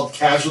thing called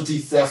casualty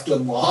theft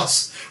and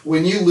loss.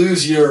 When you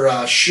lose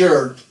your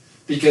shirt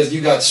because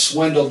you got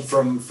swindled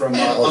from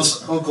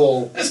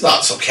Uncle... It's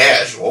not so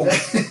casual.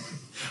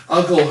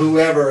 Uncle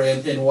whoever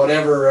in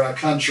whatever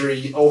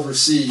country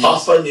overseas.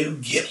 Papua New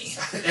Guinea.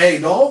 Hey,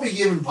 don't be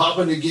giving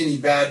Papua New Guinea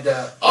bad...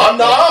 I'm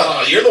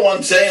not. You're the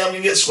one saying I'm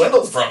going to get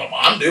swindled from them.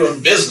 I'm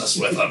doing business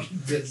with them.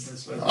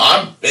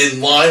 I'm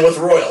in line with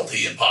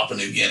royalty in Papua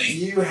New Guinea.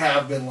 You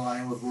have been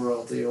lying with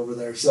royalty over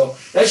there. So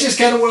that's just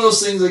kind of one of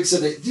those things, like I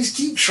said, just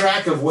keep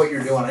track of what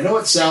you're doing. I know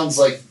it sounds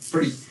like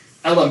pretty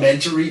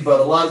elementary, but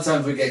a lot of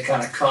times we get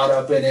kind of caught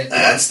up in it.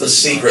 That's the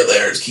secret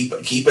there, is keep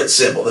it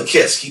simple. The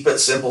KISS, keep it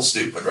simple,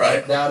 stupid,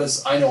 right? That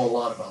is, I know a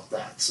lot about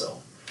that.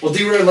 So, well,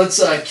 D-Ray,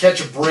 let's catch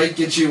a break,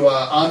 get you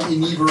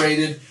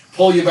uninebriated,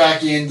 pull you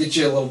back in, get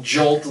you a little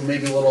jolt, and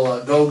maybe a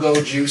little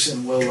go-go juice,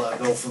 and we'll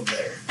go from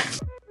there.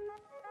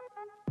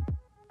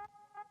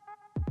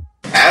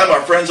 Adam,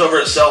 our friends over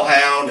at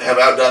Cellhound have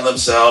outdone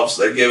themselves.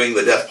 They're giving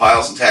the Death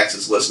Piles and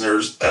Taxes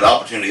listeners an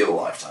opportunity of a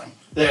lifetime.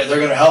 They're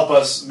going to help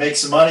us make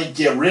some money,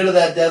 get rid of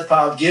that death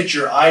pile, get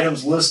your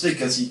items listed,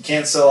 because you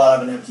can't sell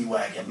out of an empty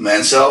wagon.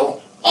 Man,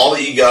 sell all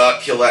that you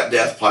got, kill that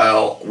death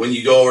pile. When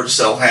you go over to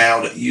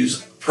Cellhound,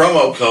 use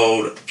promo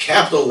code,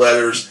 capital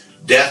letters,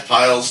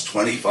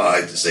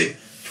 DeathPiles25 to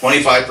save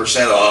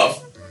 25%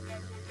 off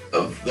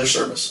of their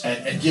service.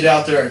 And get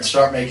out there and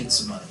start making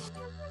some money.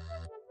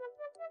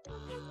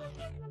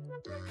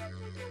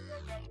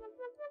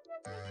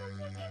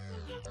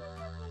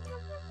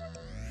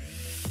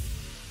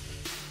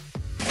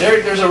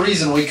 There's a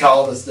reason we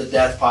call this the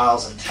Death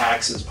Piles and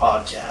Taxes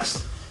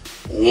podcast.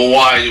 Well,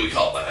 why do we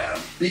call that,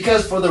 Adam?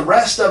 Because for the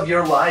rest of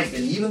your life,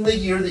 and even the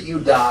year that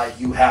you die,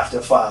 you have to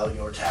file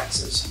your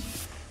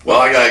taxes. Well,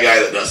 I got a guy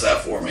that does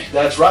that for me.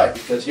 That's right,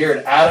 because here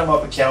at Adam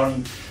Up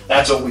Accounting,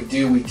 that's what we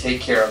do. We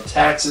take care of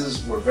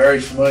taxes. We're very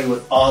familiar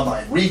with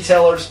online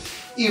retailers.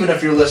 Even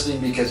if you're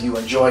listening because you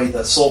enjoy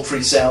the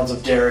sultry sounds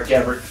of Derek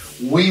Everett,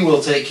 we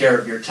will take care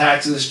of your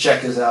taxes.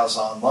 Check us out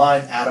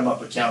online,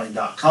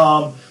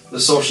 adamupaccounting.com. The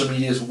social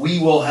medias, we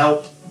will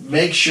help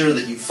make sure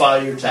that you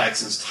file your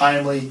taxes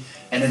timely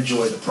and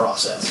enjoy the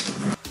process.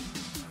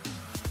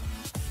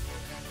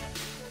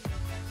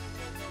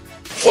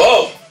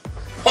 Whoa!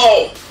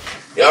 Whoa!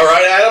 You all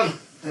right, Adam?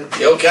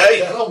 You okay?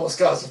 That almost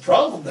caused a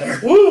problem there.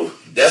 Woo!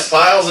 Death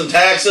Piles and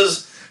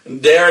Taxes,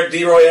 and Derek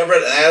D. Roy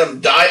Everett, and Adam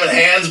Diamond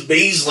Hands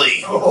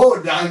Beasley.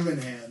 Oh,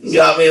 Diamond Hands.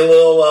 Got me a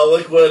little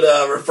liquid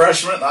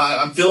refreshment.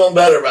 I'm feeling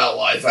better about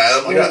life,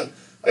 Adam. I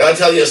got to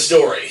tell you a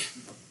story.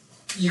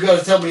 You got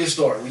to tell me a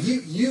story.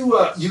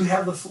 Well, you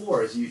have the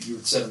floor, as you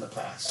had said in the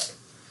past.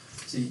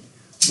 See,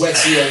 wet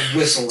seal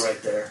whistle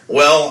right there.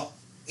 Well,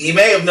 you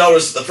may have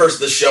noticed the first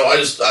of the show. I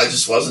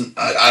just wasn't.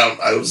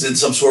 I was in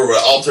some sort of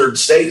an altered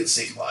state. It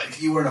seemed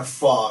like You were in a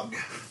fog.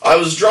 I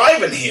was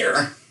driving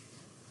here.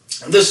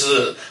 And this is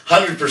a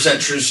 100%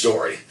 true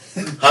story.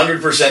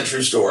 100%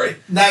 true story.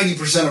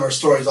 90% of our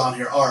stories on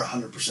here are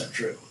 100%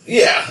 true.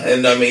 Yeah,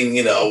 and I mean,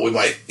 we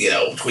might,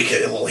 tweak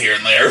it a little here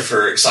and there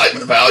for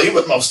excitement value,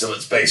 but most of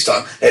it's based,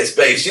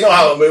 you know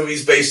how a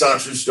movie's based on a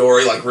true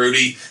story, like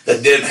Rudy,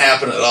 that didn't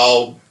happen at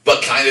all,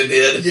 but kind of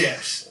did?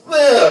 Yes.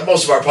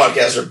 Most of our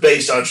podcasts are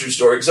based on a true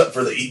story, except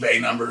for the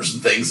eBay numbers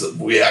and things that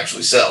we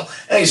actually sell.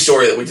 Any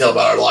story that we tell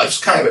about our lives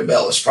is kind of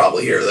embellished,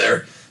 probably here or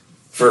there,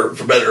 for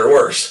better or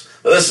worse.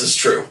 But this is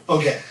true.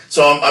 Okay.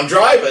 So I'm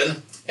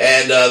driving,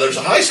 and there's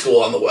a high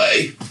school on the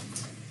way,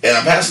 and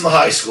I'm passing the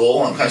high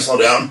school, and I'm kind of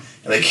slowing down,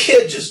 and the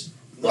kid just,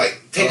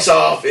 takes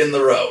off in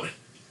the road.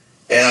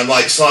 And I'm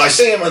like, so I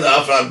see him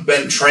enough, and I've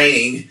been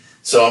training,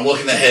 so I'm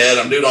looking ahead,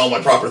 I'm doing all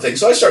my proper things.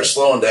 So I start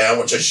slowing down,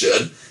 which I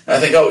should, and I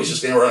think, he's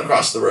just going to run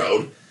across the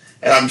road.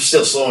 And I'm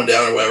still slowing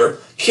down or whatever.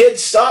 Kid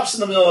stops in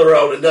the middle of the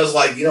road and does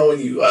when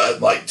you,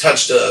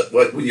 touched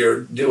when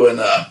you're doing,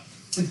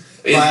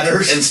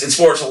 ladders. In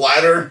sports, a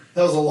ladder.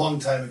 That was a long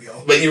time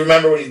ago. But you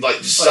remember when you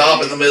just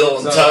stop in the middle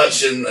and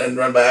touch and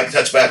run back,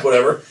 touch back,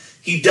 whatever.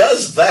 He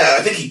does that.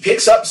 I think he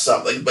picks up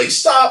something, but he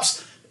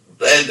stops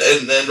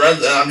and then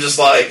runs. And I'm just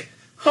like,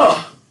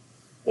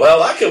 Well,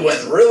 that could have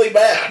went really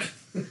bad.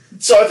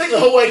 So I think the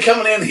whole way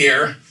coming in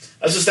here,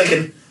 I was just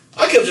thinking,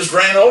 I could have just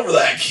ran over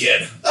that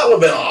kid. That would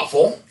have been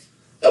awful.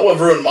 That would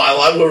have ruined my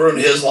life, would have ruined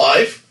his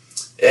life.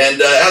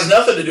 And it has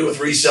nothing to do with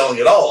reselling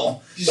at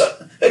all.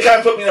 But it kind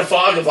of put me in a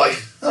fog of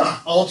like,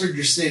 Altered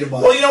your state of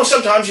mind. Well,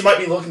 sometimes you might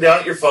be looking down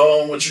at your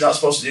phone, which you're not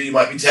supposed to do. You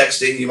might be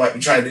texting. You might be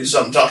trying to do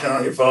something, talking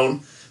on your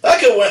phone. That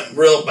could have went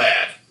real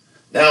bad.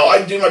 Now,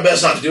 I do my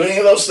best not to do any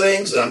of those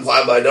things, and I'm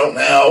glad that I don't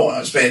now. I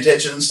was paying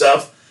attention and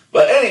stuff.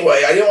 But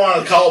anyway, I didn't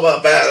want to call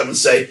up Adam and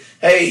say,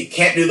 hey,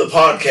 can't do the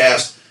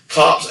podcast.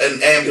 Cops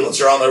and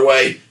ambulance are on their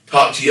way.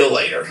 Talk to you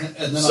later.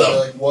 And then I'll be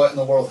like, what in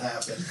the world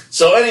happened?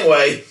 So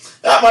anyway,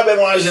 that might have been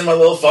when I was in my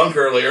little funk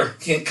earlier.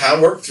 Can't kind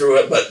of work through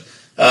it, but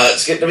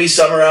it's getting to be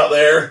summer out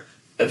there.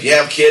 If you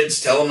have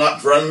kids, tell them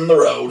not to run the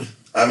road.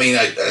 I mean,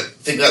 I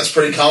think that's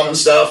pretty common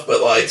stuff,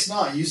 but like... It's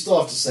not. You still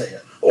have to say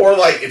it. Or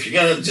like, if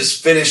you're going to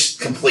just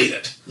complete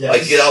it. Yes.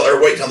 Like, get out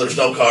there, wait till there's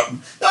no car.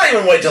 Not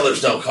even wait till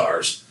there's no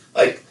cars.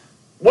 Like,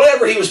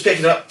 whatever he was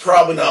picking up,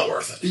 probably not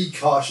worth it. Be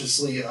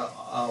cautiously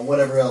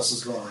whatever else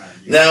is going around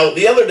you. Now,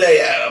 the other day,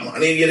 Adam, I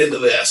need to get into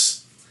this.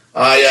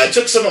 I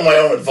took some of my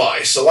own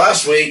advice. So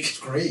last week,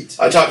 Great.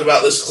 I talked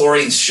about this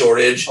chlorine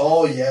shortage.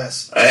 Oh,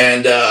 yes.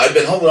 And I've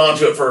been holding on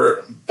to it for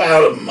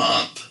about a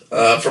month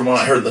from when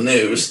I heard the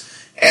news.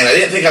 And I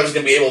didn't think I was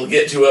going to be able to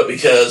get to it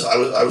because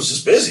I was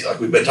just busy, like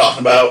we've been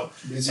talking about.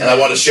 Busy. And I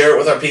wanted to share it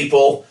with our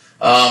people.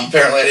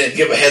 Apparently, I didn't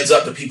give a heads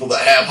up to people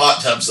that have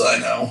hot tubs that I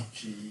know.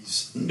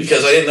 Jeez.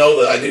 Because I didn't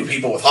know that I knew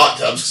people with hot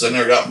tubs because I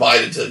never got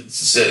invited to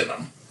sit in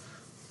them.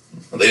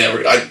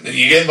 Did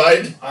you get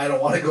invited? I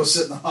don't want to go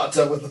sit in the hot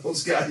tub with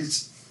those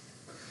guys.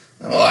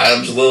 Well,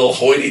 Adam's a little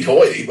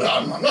hoity-toity, but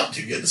I'm not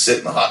too good to sit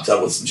in the hot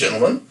tub with some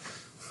gentlemen.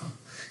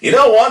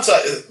 Once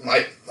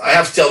I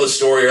have to tell this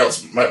story, or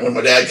else when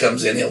my dad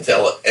comes in, he'll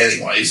tell it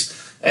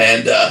anyways.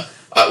 And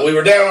we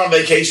were down on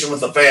vacation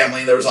with the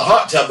family, and there was a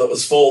hot tub that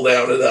was full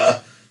down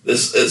at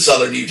this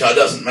southern Utah. It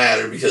doesn't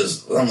matter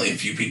because only a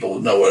few people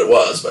would know what it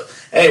was. But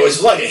anyways,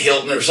 it was like a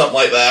Hilton or something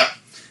like that.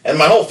 And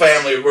my whole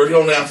family, we were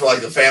going down for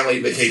like a family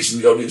vacation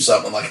to go do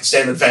something, like a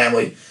standard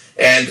family.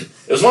 And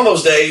it was one of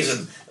those days,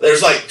 and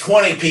there's like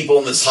 20 people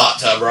in this hot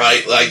tub,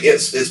 right? Like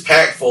it's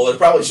packed full. There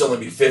probably should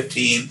only be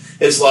 15.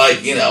 It's like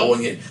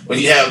when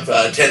you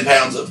have 10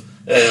 pounds of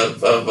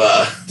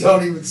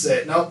Don't even say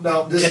it. No,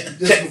 just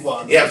move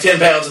on. You have 10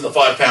 pounds in the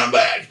 5-pound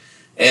bag,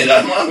 and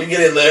I'm going to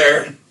get in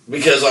there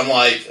because I'm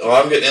like,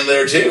 I'm getting in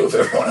there too if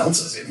everyone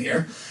else is in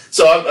here.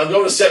 So I'm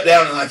going to step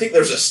down, and I think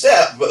there's a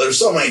step, but there's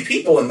so many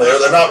people in there,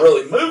 they're not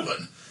really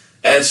moving,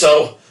 and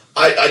so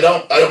I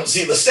don't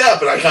see the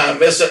step, and I kind of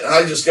miss it, and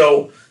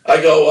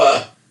I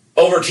go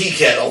over tea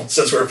kettle,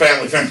 since we're a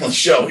family-friendly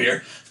show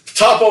here,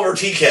 top over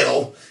tea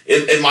kettle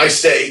in my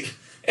state,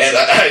 and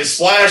I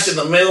splashed in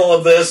the middle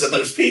of this, and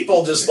there's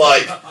people just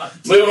like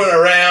moving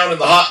around in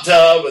the hot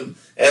tub,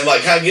 and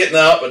like kind of getting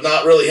up, but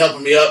not really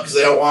helping me up because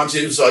they don't want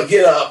to, so I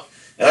get up,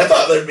 and I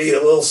thought there'd be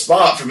a little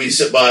spot for me to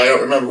sit by. I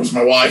don't remember if it was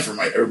my wife or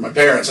my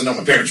parents. I know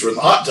my parents were in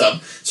the hot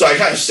tub, so I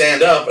kind of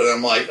stand up, and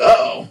I'm like,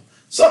 uh-oh,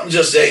 something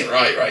just ain't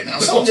right now.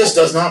 Something just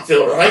does not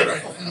feel right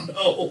now.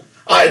 No.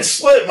 I had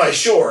split my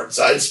shorts.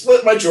 I had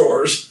split my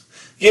drawers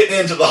getting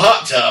into the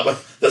hot tub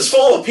that's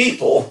full of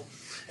people,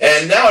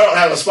 and now I don't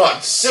have a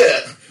spot to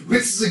sit.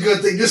 Which is a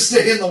good thing to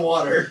stay in the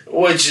water.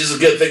 Which is a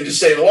good thing to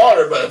stay in the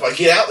water, but if I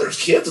get out, there's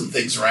kids and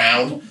things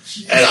around, and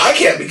I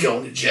can't be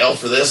going to jail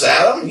for this,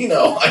 Adam.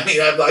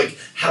 I'm like,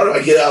 how do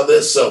I get out of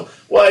this? So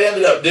what I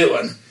ended up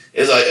doing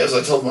is, as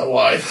I told my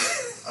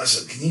wife, I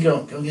said, can you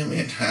go get me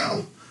a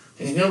towel?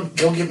 Can you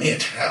go get me a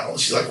towel?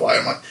 She's like, why?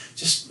 I'm like,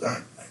 just...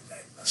 I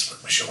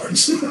split my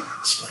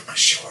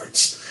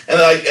shorts. And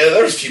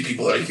there's a few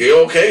people that are like,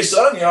 you okay,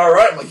 son? You all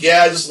right? I'm like,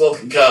 yeah, just a little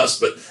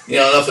concussed, but,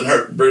 nothing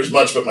hurt, bruised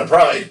much but my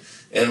pride.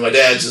 And my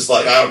dad's just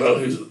like, I don't know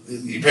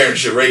your parents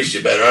should have raised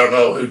you better. I don't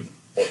know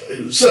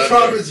who's the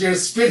problem is you're a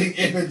spitting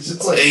image.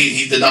 It's like...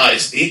 He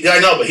denies. I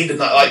know, but he did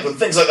not. Like, when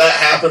things like that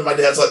happen, my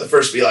dad's like the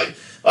first to be like,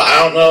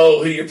 I don't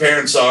know who your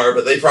parents are,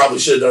 but they probably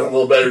should have done a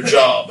little better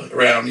job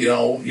around,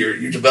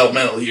 your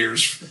developmental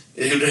years.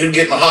 Who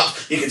get in the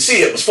hot... You can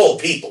see it was full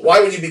of people.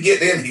 Why would you be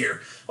getting in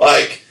here?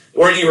 Like,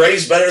 weren't you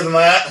raised better than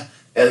that?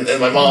 And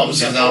my mom was,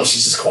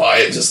 she's just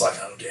quiet, just like,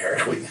 oh,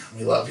 Derek,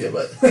 we love you,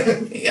 but,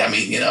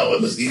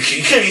 it was, you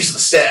could use the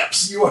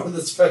steps. You are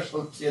the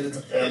special kid in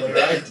the family,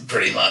 right?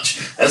 Pretty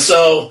much. And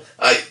so,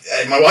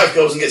 my wife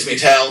goes and gets me a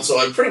towel, and so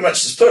I pretty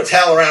much just put a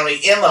towel around me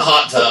in the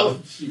hot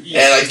tub,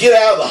 and I get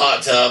out of the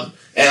hot tub,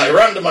 and I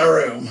run to my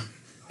room,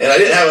 and I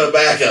didn't have a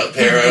backup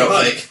pair, I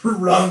don't think.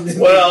 Run.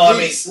 Well,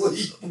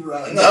 Sleep.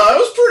 Run. No, it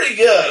was pretty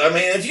good. I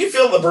mean, if you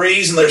feel the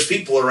breeze and there's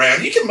people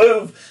around, you can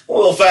move a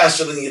little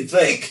faster than you'd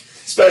think,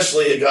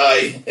 especially a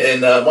guy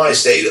in my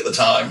state at the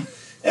time.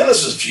 And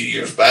this was a few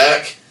years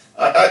back.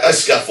 I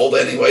scuffled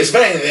anyways. If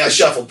anything, I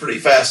shuffled pretty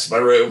fast to my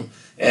room,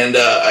 and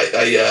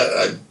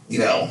I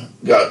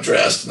got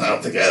dressed, and I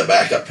don't think I had a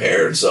backup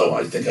pair, and so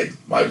I think I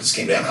might have just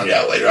came down and hung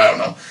out later. I don't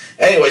know.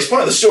 Anyways,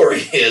 point of the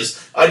story is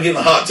I'd get in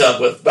the hot tub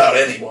with about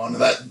anyone,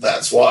 and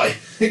that's why.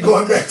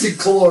 Going back to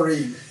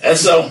chlorine. And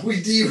so,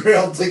 We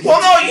derailed to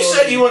well, no, you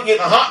said you wouldn't get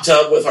in the hot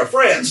tub with our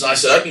friends, and I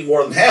said I'd be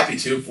more than happy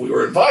to if we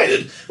were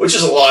invited, which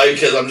is a lie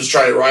because I'm just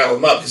trying to rile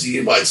him up because he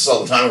invites us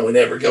all the time and we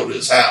never go to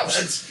his house.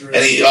 That's true.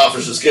 And he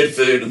offers us good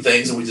food and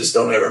things, and we just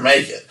don't ever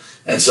make it.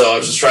 And so I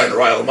was just trying to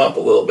rile him up a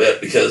little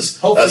bit because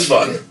Hopefully that's you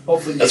fun. did.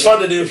 Hopefully you That's did.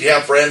 fun to do if you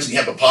have friends and you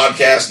have a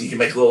podcast and you can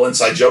make little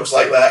inside jokes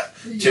like that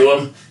to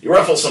them. You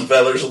ruffle some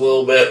feathers a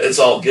little bit. It's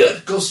all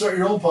good. Go start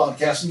your own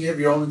podcast and you have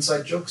your own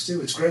inside jokes too.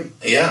 It's great.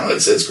 Yeah,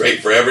 it's great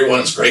for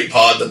everyone. It's a great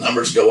pod. The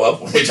numbers go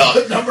up when we talk.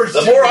 The numbers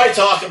The do. more I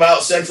talk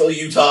about Central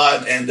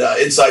Utah and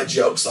inside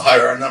jokes, the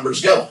higher our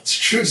numbers go. It's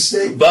a true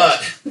statement.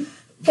 But the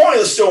point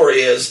of the story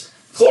is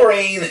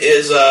chlorine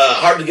is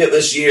hard to get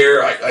this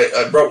year.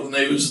 I broke the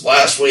news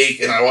last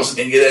week, and I wasn't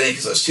going to get any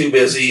because I was too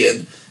busy.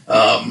 And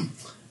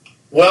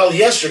well,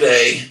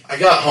 yesterday I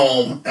got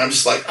home, and I'm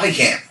just like, I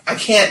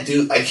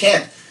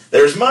can't.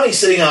 There's money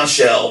sitting on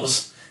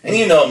shelves, and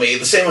you know me.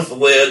 The same with the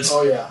lids.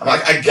 Oh, yeah. I'm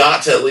like, I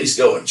got to at least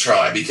go and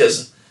try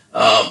because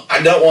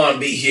I don't want to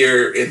be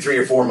here in 3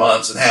 or 4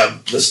 months and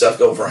have this stuff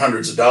go for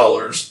hundreds of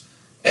dollars,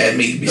 and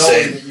me be Knowing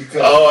saying, that you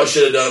could. "Oh, I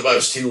should have done it, but I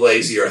was too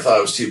lazy, or I thought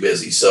I was too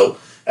busy." So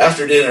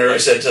after dinner, I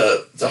said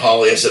to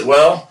Holly, I said,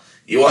 "Well,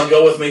 you want to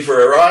go with me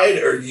for a ride,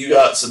 or you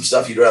got some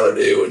stuff you'd rather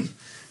do?"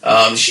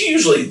 And she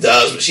usually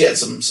does, but she had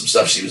some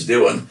stuff she was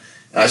doing.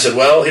 And I said,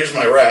 "Well, here's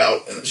my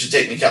route, and it should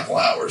take me a couple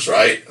hours,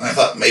 right?" And I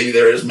thought maybe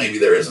there is, maybe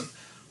there isn't.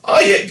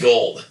 I hit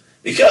gold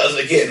because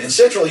again, in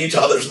Central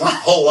Utah, there's not a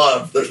whole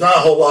lot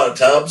of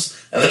tubs,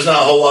 and there's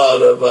not a whole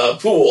lot of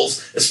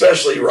pools,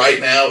 especially right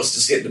now. It's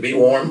just getting to be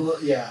warm,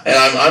 Yeah. and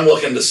I'm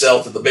looking to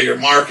sell to the bigger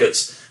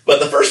markets. But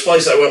the first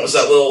place I went was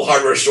that little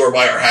hardware store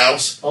by our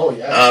house. Oh,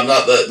 yeah.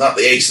 Not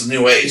the Ace, the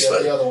new Ace, Yeah,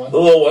 but the other one. the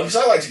little one, because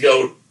I like to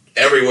go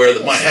everywhere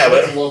that might have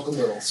it. Local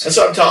littles. And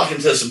so I'm talking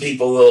to some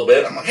people a little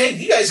bit. I'm like, "Hey,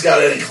 you guys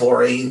got any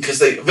chlorine?" Because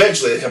they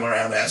eventually come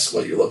around and ask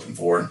what you're looking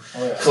for.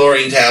 Oh, yeah.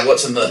 Chlorine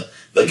tablets, and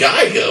the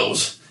guy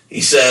goes,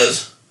 he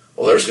says,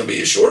 "Well, there's going to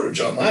be a shortage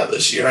on that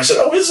this year." And I said,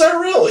 "Oh, is there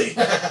really?"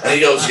 And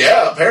he goes,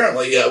 "Yeah,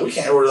 apparently we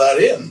can't order that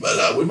in,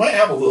 but we might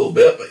have a little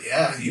bit. But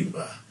yeah,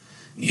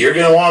 you're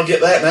going to want to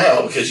get that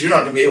now because you're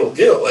not going to be able to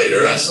get it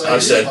later." Yes, And I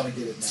do said, want to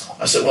get it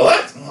now.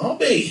 "Well,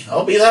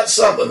 I'll be that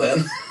something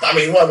then." I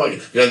mean, what am I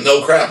going to?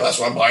 No crap. That's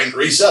why I'm buying to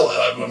resell it.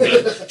 I'm going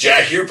to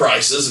jack your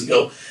prices and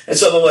go. And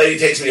so the lady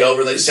takes me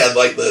over, and they just had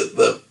like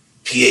the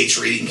pH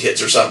reading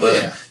kits or something.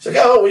 Yeah. And she's like,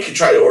 "Oh, we could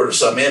try to order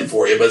some in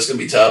for you, but it's going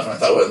to be tough." And I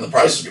thought, well, the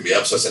price is going to be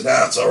up. So I said,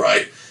 "Nah, it's all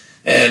right."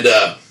 And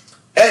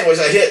anyways,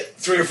 I hit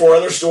 3 or 4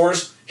 other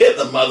stores, hit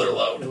the mother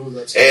load. Ooh,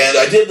 that's And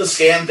I did the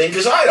scan thing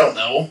because I don't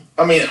know.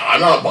 I mean, I'm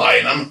not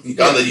buying them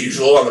on the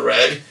usual, on the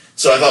reg.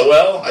 So I thought,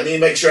 well, I need to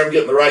make sure I'm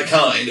getting the right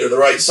kind or the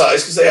right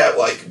size because they have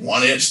like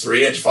 1 inch,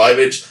 3 inch, 5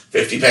 inch,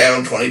 50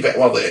 pound, 20 pound.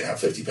 Well, they didn't have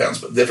 50 pounds,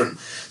 but different.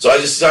 So I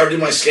just started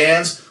doing my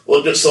scans,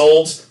 looked at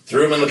solds,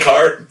 threw them in the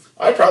cart.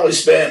 I probably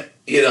spent,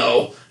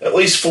 at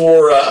least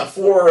four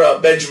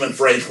Benjamin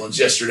Franklins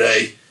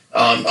yesterday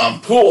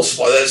on pool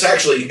supply. That's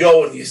actually, you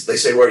go and they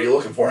say, "What are you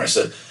looking for?" And I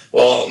said,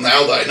 "Well,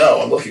 now that I know,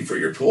 I'm looking for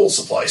your pool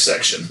supply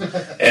section."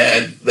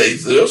 And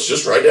it's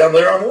just right down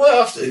there on the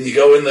left. And you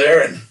go in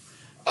there, and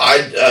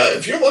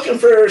if you're looking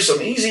for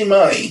some easy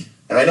money,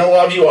 and I know a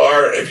lot of you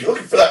are, if you're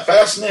looking for that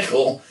fast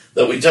nickel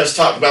that we just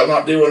talked about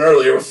not doing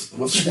earlier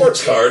with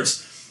sports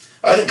cards,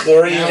 I think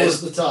chlorine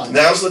Now's the time.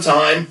 Now's the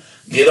time.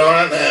 Get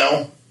on it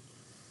now.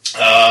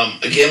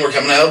 Again, we're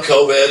coming out of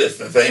COVID.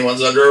 If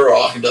anyone's under a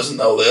rock and doesn't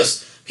know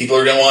this, people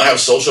are going to want to have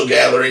social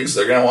gatherings.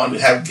 They're going to want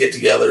to have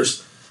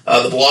get-togethers.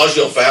 The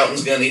Bellagio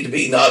fountain's going to need to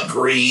be not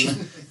green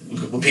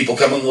when people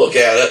come and look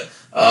at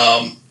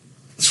it.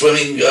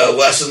 Swimming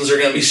lessons are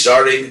going to be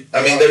starting.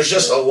 I mean, there's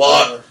just a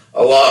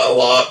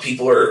lot.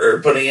 People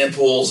are putting in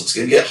pools. It's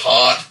going to get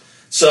hot.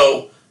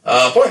 So,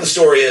 point of the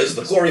story is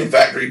the chlorine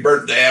factory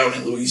burnt down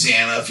in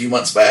Louisiana a few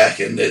months back,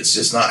 and it's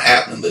just not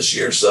happening this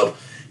year. So,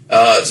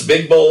 it's a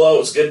big bolo.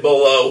 It's a good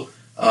bolo.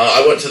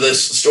 I went to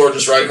this store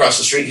just right across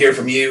the street here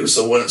from you,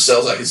 so when it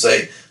sells, I can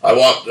say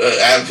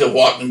Adam could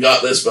walk and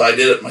got this, but I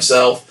did it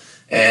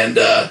myself, and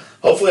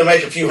hopefully I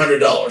make a few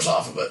 $100s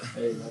off of it.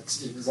 Hey,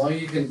 that's as long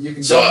as you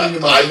can. So double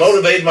your I money.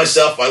 motivated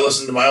myself by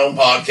listening to my own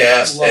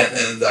podcast, Love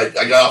and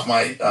I got off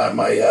my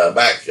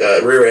back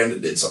rear end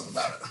and did something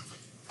about it.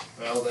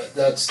 Well,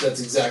 that's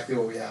exactly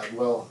what we had.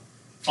 Well,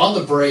 on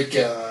the break,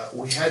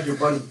 we had your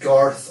buddy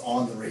Garth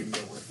on the radio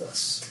with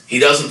us. He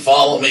doesn't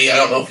follow me. I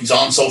don't know if he's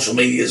on social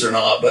medias or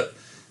not, but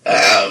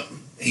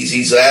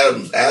he's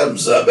Adam's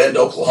been to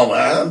Oklahoma.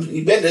 Adam,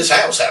 you've been to his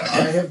house, haven't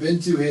I you? have been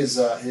to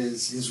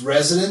his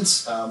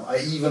residence.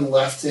 I even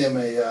left him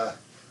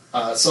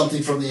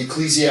something from the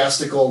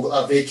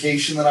ecclesiastical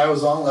vacation that I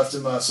was on. Left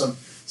him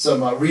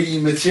some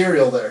reading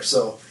material there.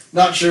 So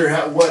not sure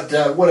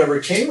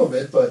whatever came of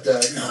it, but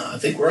I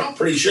think we're all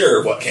pretty sure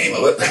of what came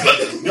of it.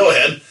 But go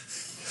ahead.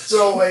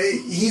 so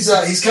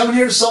he's coming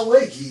here to Salt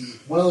Lake.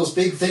 One of those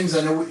big things.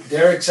 I know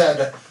Derek's had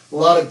a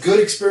lot of good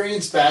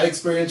experience, bad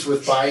experience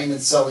with buying and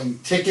selling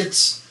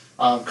tickets.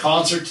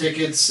 concert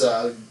tickets,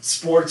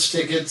 sports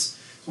tickets.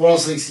 It's one of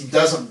those things he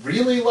doesn't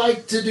really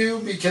like to do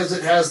because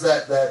it has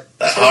that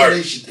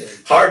termination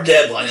date. Hard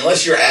deadline,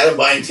 unless you're Adam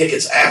buying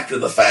tickets after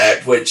the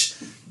fact, which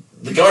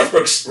the Garth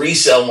Brooks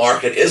resale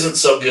market isn't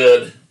so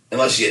good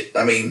unless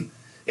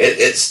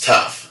it's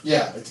tough.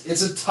 Yeah,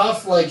 it's a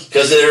tough,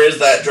 because there is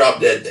that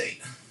drop dead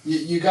date.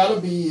 You got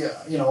to be,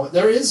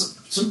 there is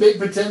some big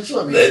potential.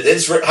 I mean,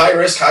 it's high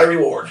risk, high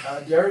reward.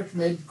 Derek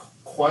made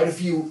quite a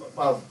few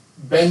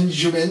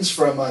Benjamins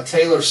from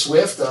Taylor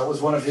Swift. That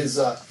was one of his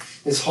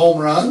home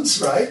runs,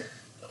 right?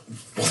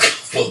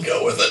 We'll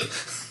go with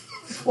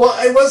it. Well,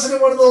 it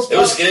wasn't one of those. It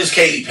was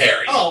Katy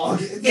Perry. Oh,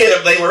 okay.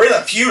 They were in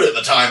a feud at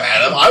the time,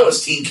 Adam. I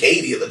was Team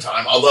Katy at the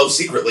time, although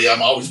secretly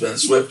I've always been a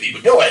Swiftie.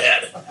 But go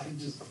ahead.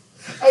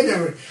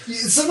 He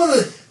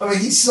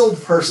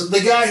sold purses. The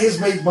guy has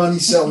made money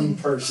selling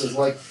purses.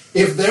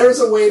 If there's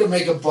a way to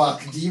make a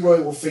buck,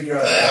 D-Roy will figure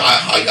out.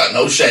 I got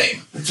no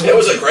shame. It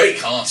was a great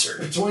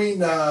concert.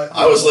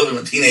 I was living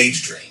a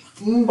teenage dream.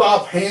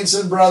 Mbop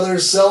Hansen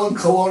brothers selling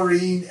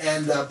chlorine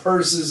and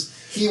purses.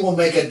 He will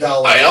make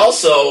 $1. I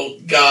also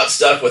got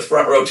stuck with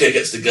front row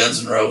tickets to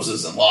Guns N'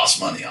 Roses and lost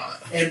money on it.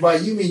 And by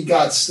you mean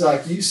got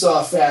stuck, you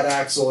saw Fat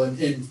Axel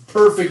in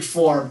perfect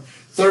form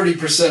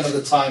 30% of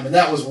the time, and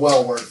that was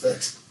well worth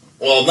it.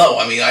 Well, no,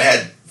 I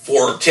had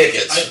 4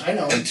 tickets I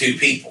know. And 2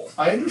 people.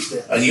 I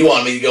understand. And you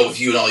wanted me to go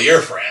with you and all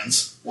your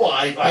friends. Well,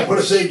 I would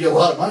have saved you a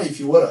lot of money if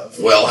you would have.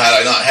 Well, had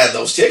I not had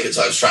those tickets,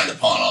 I was trying to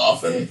pawn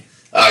off, and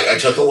I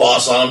took a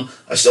loss on them.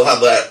 I still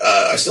have that.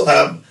 I still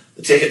have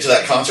the ticket to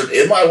that concert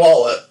in my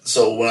wallet,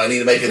 so when I need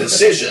to make a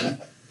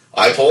decision,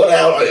 I pull it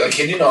out. I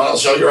kid you not, I'll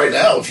show you right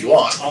now if you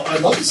want.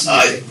 I'd love to see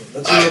it.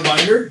 That's a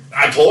reminder.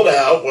 I pull it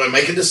out when I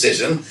make a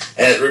decision,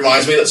 and it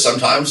reminds me that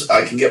sometimes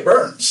I can get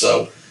burned.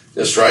 So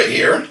just right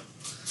here,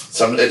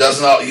 it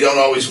doesn't. You don't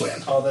always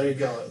win. Oh, there you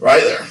go.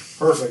 Right there.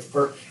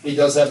 Perfect. He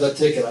does have that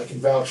ticket. I can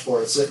vouch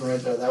for it, sitting right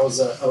there. That was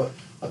a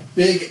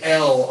big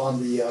L on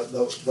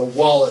the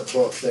wallet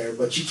book there.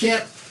 But you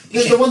can't.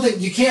 The one thing,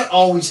 you can't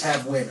always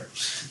have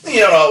winners.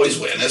 You don't always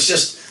win. It's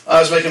just, I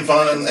was making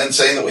fun and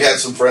saying that we had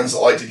some friends that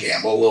like to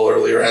gamble a little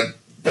earlier, had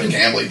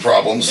gambling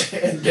problems.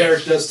 And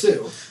Derek does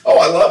too. Oh,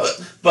 I love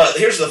it. But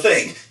here's the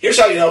thing. Here's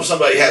how you know if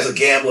somebody has a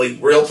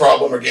real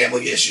problem or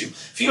gambling issue.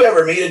 If you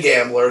ever meet a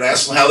gambler and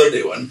ask them how they're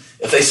doing,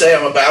 if they say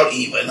I'm about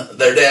even,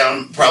 they're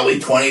down probably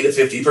 20 to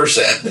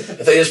 50%.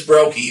 If they just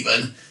broke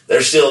even,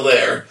 they're still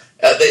there.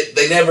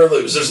 They never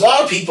lose. There's a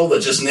lot of people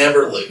that just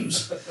never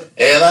lose.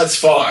 And that's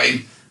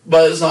fine.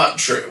 But it's not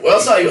true. Well,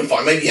 it's not even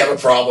fine. Maybe you have a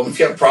problem. If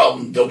you have a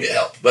problem, go get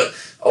help. But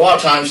a lot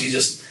of times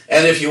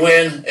and if you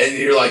win and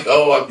you're like,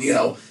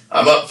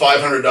 I'm up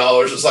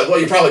 $500, it's like, well,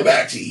 you're probably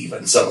back to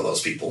even, some of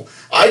those people.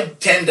 I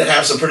tend to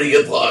have some pretty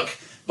good luck,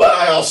 but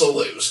I also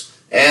lose.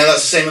 And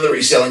that's the same in the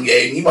reselling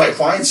game. You might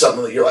find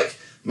something that you're like,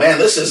 man,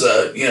 this is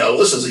a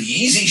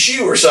Yeezy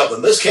shoe or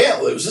something. This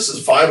can't lose. This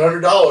is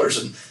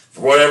 $500. And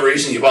for whatever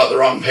reason, you bought the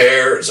wrong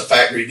pair. It's a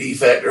factory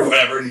defect or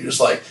whatever. And you're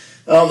just like,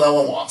 oh, no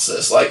one wants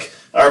this. Like,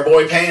 our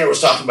boy Painter was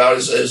talking about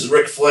his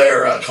Ric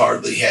Flair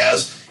card that he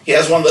has. He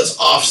has one that's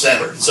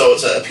off-centered. So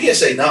it's a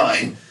PSA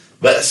 9,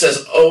 but it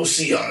says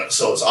OC on it.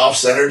 So it's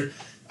off-centered.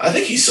 I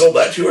think he sold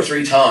that 2 or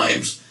 3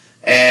 times.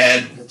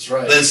 And that's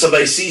right. Then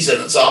somebody sees it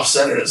and it's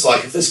off-centered. It's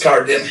like if this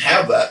card didn't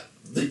have that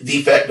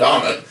defect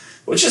on it,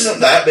 which isn't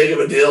that big of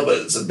a deal, but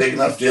it's a big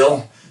enough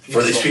deal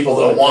for these people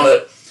that don't want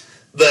it,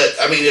 that,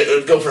 it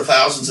would go for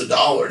thousands of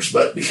dollars.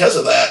 But because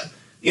of that,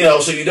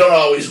 so you don't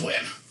always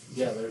win.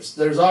 Yeah,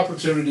 there's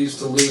opportunities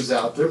to lose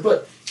out there,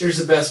 but here's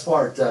the best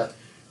part: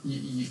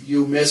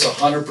 you miss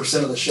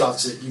 100% of the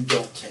shots that you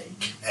don't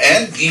take.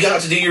 And you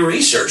got to do your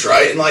research,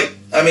 right?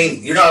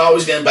 And you're not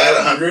always going to bat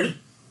 100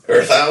 or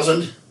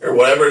 1,000 or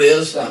whatever it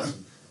is.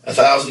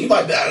 1,000, you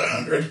might bat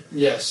 100.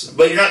 Yes,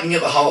 but you're not going to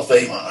get the Hall of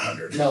Fame on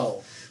 100.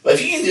 No. But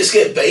if you can just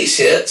get base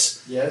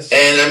hits, yes,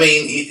 and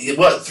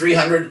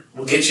 300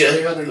 will get you.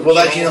 Will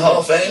that get you in the Hall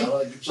of Fame?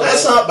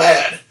 That's not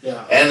bad.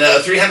 Yeah.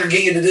 And 300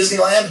 get you to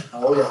Disneyland.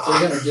 Oh yeah,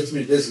 300 gets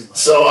me to Disneyland.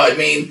 So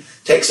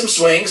take some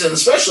swings, and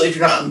especially if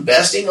you're not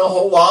investing a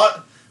whole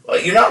lot,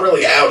 you're not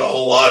really out a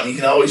whole lot, and you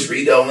can always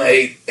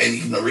redonate, and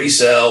you can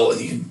resell, and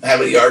you can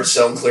have a yard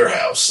sale and clear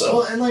house. So.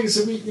 Well, and like I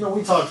said, we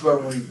talked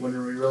about when we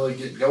really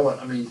get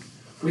going.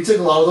 We took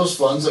a lot of those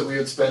funds that we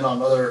would spend on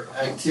other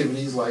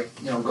activities like,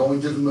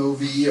 going to the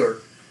movie or,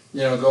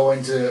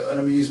 going to an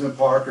amusement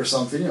park or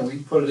something. We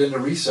put it into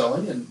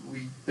reselling, and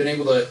we've been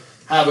able to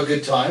have a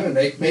good time and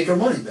make our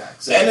money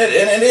back. So. And it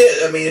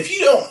is. If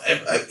you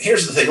don't,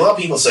 here's the thing. A lot of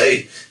people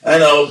say, I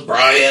know,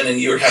 Brian, and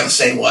you were kind of the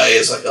same way.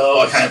 It's like,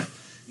 I kind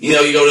of, you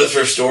go to the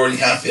thrift store and you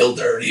kind of feel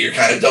dirty. You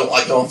kind of don't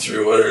like going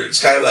through it, or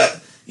it's kind of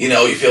that,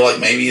 you feel like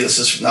maybe this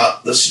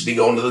should be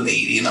going to the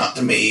needy, not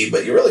to me,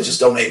 but you really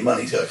just donate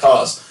money to a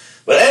cause.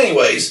 But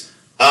anyways,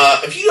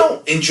 if you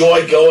don't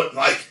enjoy going,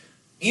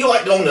 you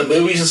like going to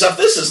movies and stuff,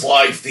 this is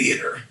live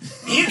theater.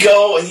 You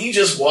go and you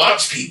just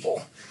watch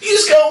people. You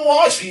just go and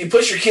watch. You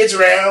push your kids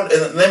around,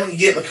 and then when you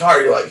get in the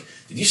car, you're like,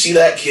 did you see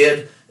that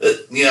kid?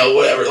 That,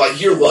 whatever. Like,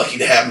 you're lucky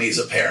to have me as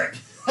a parent.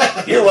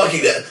 You're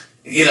lucky to,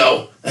 you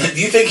know, do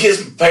you think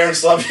his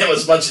parents loved him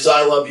as much as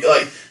I love you?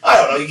 Like, I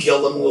don't know, you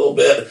killed him a little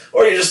bit.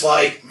 Or you're just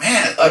like,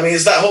 man, I mean,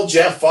 it's that whole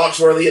Jeff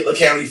Foxworthy at the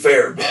county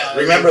fair bit.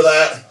 Remember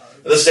that?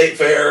 The state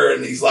fair,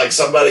 and he's like,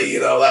 somebody, you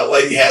know, that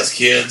lady has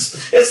kids.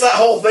 It's that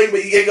whole thing,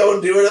 but you can go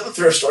and do it at the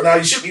thrift store. Now,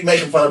 you should be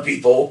making fun of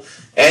people,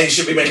 and you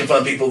should be making fun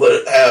of people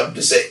that have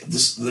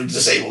they're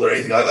disabled or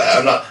anything like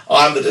that.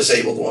 I'm the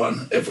disabled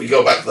one, if we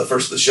go back to the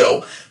first of the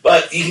show.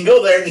 But you can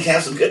go there, and you can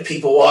have some good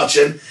people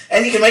watching,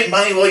 and you can make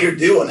money while you're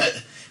doing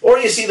it. Or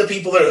you see the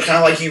people that are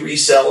kind of like you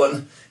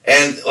reselling.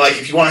 And, like,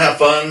 if you want to have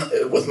fun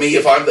with me,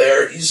 if I'm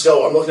there, you just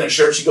go, I'm looking at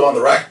shirts, you go on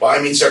the rack by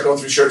me and start going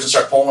through shirts and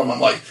start pulling them. I'm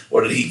like,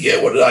 what did he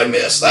get? What did I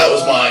miss? That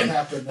was mine.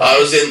 I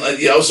was in,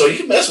 you know, so you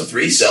can mess with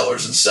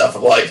resellers and stuff.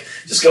 And, like,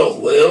 just go a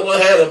little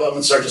ahead of them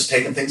and start just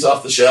taking things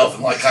off the shelf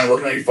and, like, kind of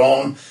looking at your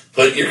phone,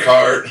 put it in your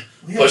cart,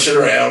 push it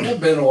around.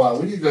 It's been a while.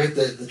 We need to go hit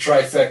the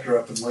trifecta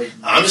up in Layton.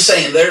 I'm just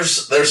saying,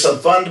 there's some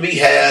fun to be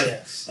had,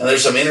 and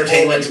there's some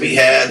entertainment to be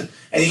had.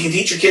 And you can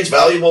teach your kids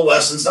valuable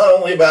lessons, not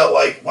only about,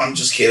 like, well, I'm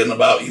just kidding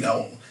about, you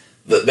know,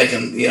 that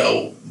making, you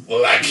know,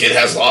 well, that kid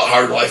has a lot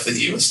harder life than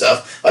you and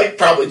stuff. I could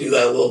probably do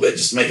that a little bit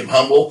just to make them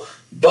humble.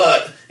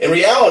 But in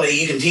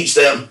reality, you can teach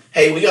them,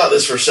 hey, we got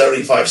this for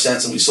 75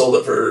 cents and we sold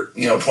it for,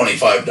 you know,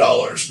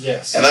 $25.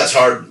 Yes. And that's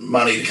hard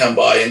money to come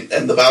by.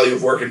 And the value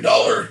of working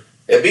dollar,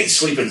 it beats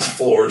sweeping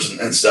floors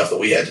and stuff that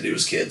we had to do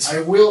as kids.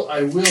 I will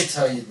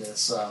tell you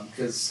this,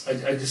 because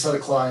I just had a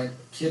client,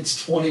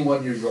 kid's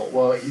 21 years old.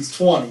 Well, he's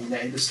 20 now.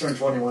 He just turned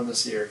 21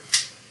 this year.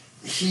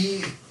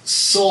 He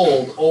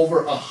sold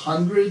over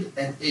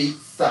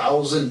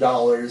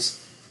 $108,000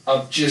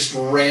 of just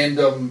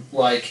random,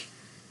 like,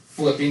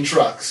 flipping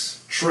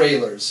trucks,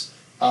 trailers,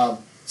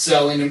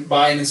 selling and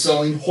buying and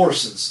selling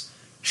horses,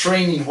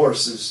 training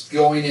horses,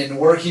 going in,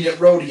 working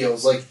at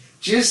rodeos, like,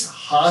 just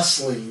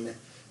hustling,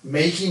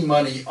 making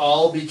money,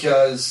 all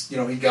because, you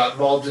know, he got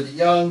involved at a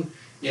young.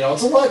 You know,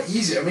 it's a lot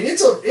easier. I mean,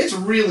 it's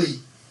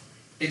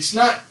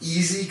not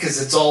easy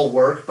because it's all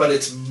work, but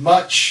it's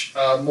much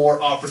more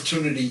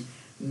opportunity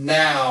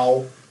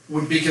now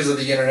because of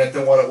the internet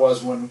than what it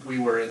was when we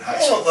were in high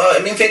school. Well,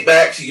 I mean, think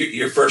back to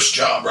your first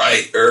job,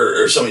 right?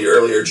 Or some of your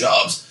earlier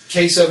jobs.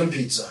 K7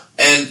 Pizza.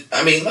 And,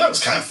 I mean, that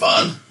was kind of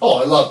fun.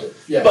 Oh, I loved it.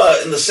 Yeah.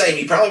 But in the same,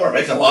 you probably weren't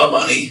making a lot of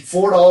money.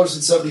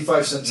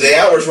 $4.75. The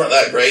hours weren't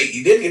that great.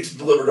 You did get to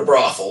deliver to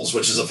brothels,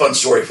 which is a fun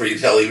story for you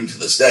to tell even to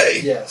this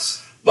day.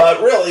 Yes. But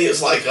really,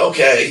 it's like,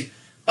 okay,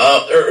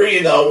 or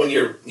you know, when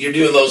you're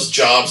doing those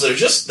jobs,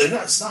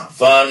 it's not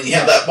fun. You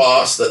have that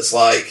boss that's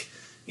like,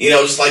 you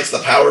know, just likes the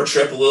power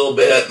trip a little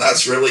bit, and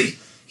that's really,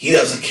 he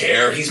doesn't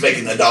care. He's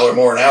making $1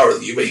 more an hour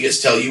than you, but he gets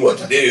to tell you what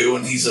to do,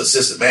 and he's an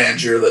assistant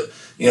manager that,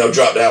 you know,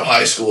 dropped out of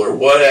high school or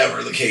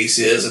whatever the case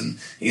is, and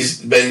he's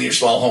been in your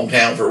small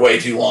hometown for way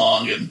too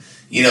long, and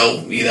you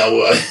know,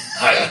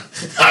 I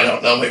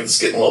don't know, maybe it's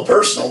getting a little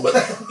personal, but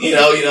you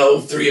know,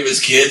 3 of his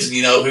kids, and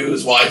you know who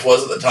his wife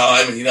was at the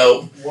time, and you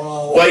know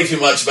way too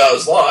much about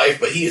his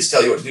life, but he just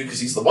tell you what to do because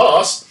he's the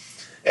boss.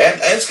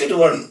 And it's good to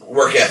learn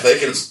work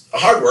ethic, and it's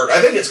hard work.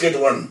 I think it's good to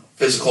learn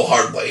physical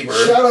hard labor.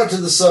 Shout out to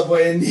the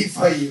Subway in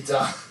Nephi,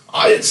 Utah.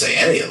 I didn't say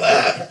any of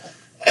that.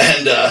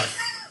 And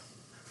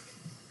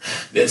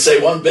didn't say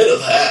one bit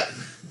of that.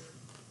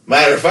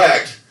 Matter of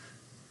fact,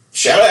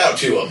 shout out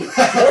to them.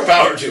 More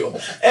power to them.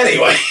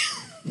 Anyway,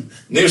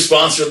 new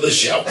sponsor of the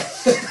show.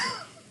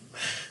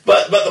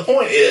 But the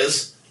point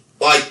is,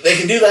 like, they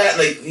can do that,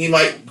 and you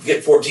might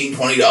get $14,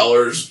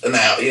 $20 an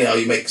hour. You know,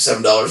 you make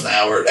 $7 an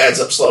hour. It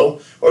adds up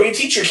slow. Or you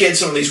teach your kids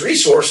some of these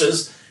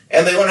resources,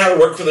 and they learn how to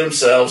work for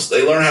themselves.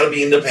 They learn how to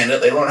be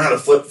independent. They learn how to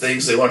flip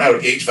things. They learn how to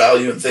gauge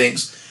value in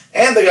things.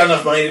 And they got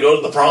enough money to go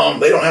to the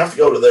prom. They don't have to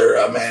go to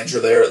their manager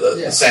there at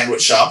the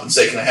sandwich shop and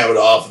say, can I have it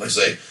off? And they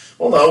say,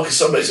 well, no, because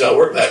somebody's got to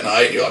work that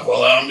night. And you're like,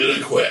 well, I'm going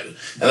to quit.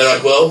 And they're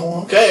like,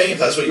 well, okay, if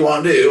that's what you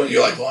want to do. And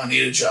you're like, well, I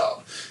need a job.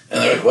 And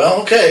they're like,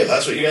 well, okay, if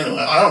that's what you're going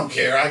to do. I don't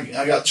care.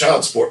 I got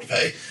child support to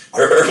pay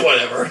or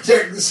whatever.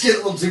 Derek, this is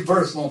getting a little too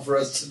personal for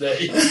us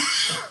today.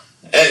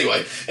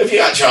 Anyway, if you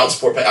got child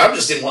support pay, I'm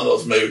just in one of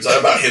those moods. I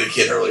about hit a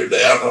kid earlier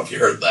today. I don't know if you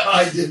heard that.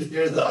 I did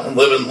hear that. I'm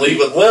living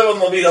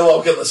La Vida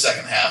Loca in the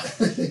second half.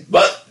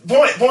 But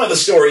point of the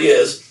story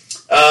is,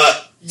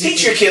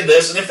 teach your kid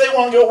this, and if they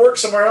want to go work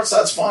somewhere else,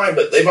 that's fine,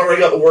 but they've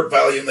already got the work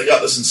value, and they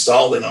got this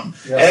installed in them.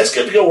 Yeah. And it's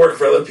good to go work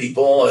for other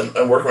people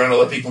and work around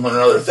other people and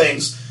learn other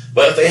things,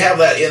 but if they have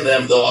that in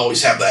them, they'll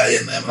always have that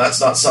in them. And that's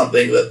not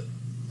something that,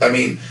 I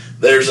mean,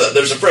 there's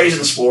a phrase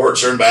in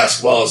sports or in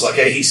basketball, it's like,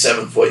 hey, he's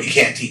 7 foot, you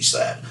can't teach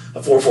that. A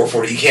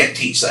 4.40, you can't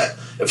teach that.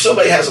 If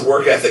somebody has a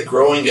work ethic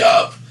growing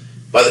up,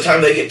 by the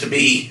time they get to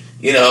be,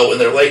 you know, in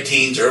their late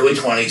teens, early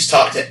 20s,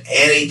 talk to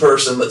any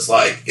person that's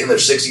like in their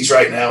 60s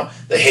right now,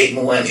 they hate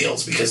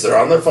millennials because they're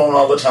on their phone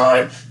all the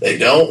time, they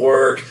don't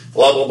work,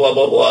 blah, blah, blah,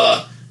 blah,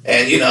 blah.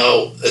 And, you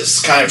know,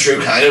 it's kind of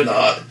true, kind of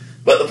not.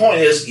 But the point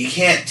is, you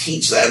can't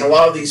teach that. And a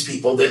lot of these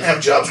people didn't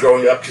have jobs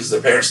growing up because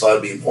their parents thought it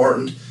would be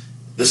important.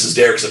 This is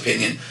Derek's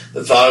opinion.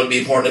 They thought it would be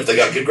important if they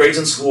got good grades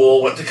in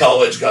school, went to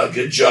college, got a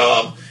good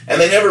job, and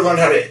they never learned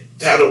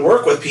how to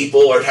work with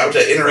people or how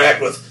to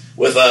interact with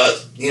with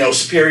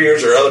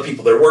superiors or other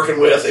people they're working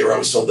with. They were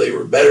always told they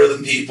were better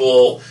than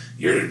people.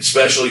 You're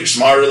special. You're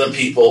smarter than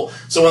people.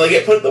 So when they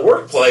get put in the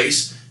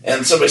workplace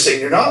and somebody's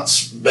saying you're not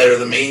better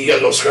than me, you got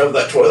to go scrub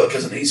that toilet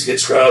because it needs to get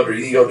scrubbed, or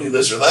you need to go do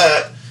this or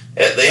that.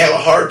 They have a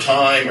hard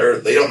time, or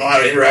they don't know how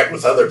to interact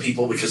with other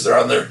people because they're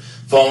on their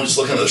phone just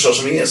looking at their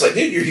social media. It's like,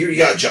 dude, you're here. You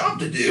got a job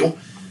to do.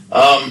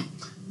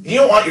 You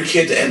don't want your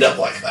kid to end up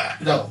like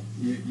that. No,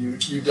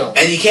 you don't.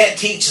 And you can't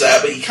teach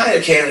that, but you kind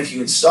of can if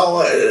you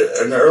install it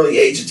at an early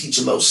age and teach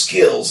them those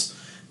skills.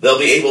 They'll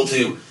be able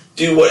to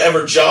do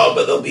whatever job,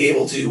 but they'll be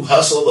able to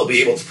hustle. They'll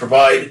be able to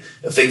provide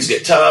if things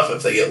get tough,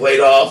 if they get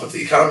laid off, if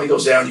the economy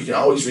goes down. You can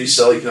always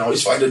resell. You can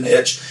always find a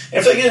niche. And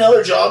if they get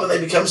another job and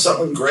they become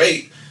something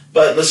great,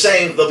 but the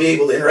same, they'll be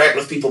able to interact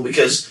with people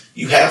because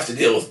you have to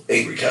deal with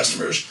angry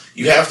customers.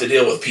 You have to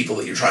deal with people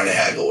that you're trying to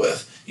haggle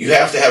with. You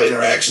have to have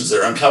interactions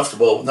that are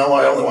uncomfortable. No,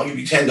 I only want to give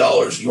you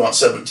 $10. You want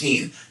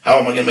 $17. How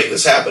am I going to make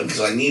this happen?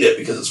 Because I need it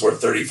because it's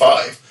worth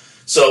 $35.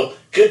 So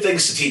good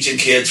things to teaching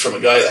kids from a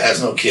guy that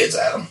has no kids,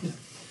 Adam.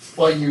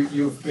 Well,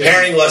 you've been...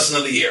 Parenting lesson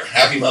of the year.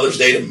 Happy Mother's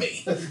Day to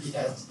me.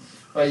 Yes.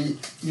 Well,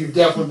 you've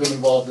definitely been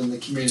involved in the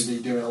community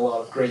doing a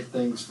lot of great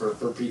things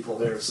for people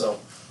here. So,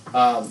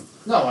 I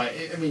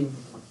mean,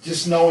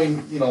 just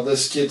knowing,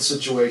 this kid's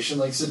situation,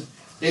 like I said,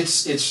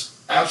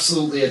 it's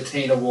absolutely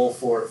attainable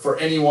for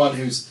anyone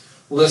who's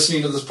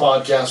listening to this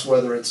podcast,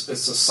 whether it's a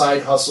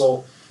side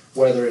hustle,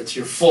 whether it's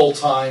your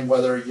full-time,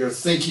 whether you're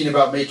thinking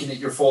about making it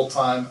your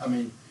full-time. I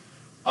mean,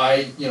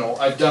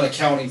 I've done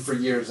accounting for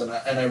years, and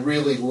I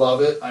really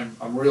love it. I'm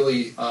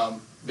really got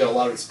a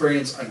lot of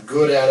experience. I'm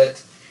good at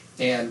it,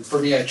 and for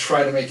me, I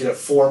try to make it a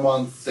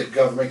 4-month. The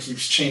government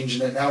keeps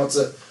changing it. Now it's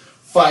a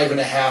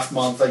 5.5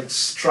 month. I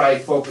just try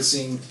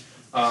focusing,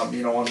 on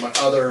my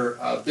other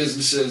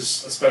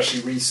businesses,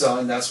 especially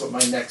reselling. That's what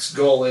my next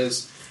goal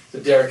is.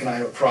 But Derek and I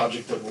have a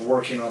project that we're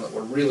working on that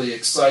we're really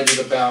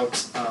excited about.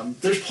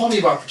 There's plenty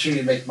of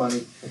opportunity to make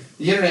money.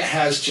 The internet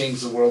has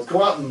changed the world.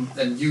 Go out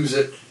and use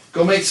it.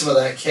 Go make some of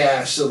that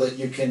cash so that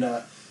you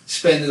can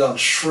spend it on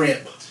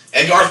shrimp.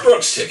 And Garth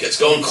Brooks tickets,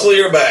 going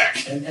clear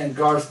back. And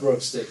Garth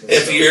Brooks tickets.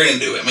 If you're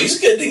into him.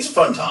 He's a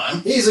fun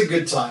time. He's a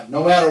good time.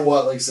 No matter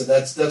what, like I said,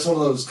 that's one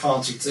of those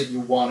concerts that you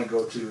want to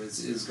go to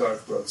is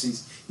Garth Brooks.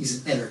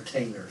 He's an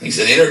entertainer. He's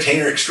an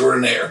entertainer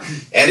extraordinaire.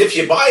 And if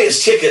you buy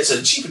his tickets at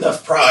a cheap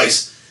enough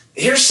price,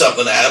 here's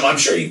something, Adam. I'm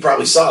sure you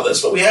probably saw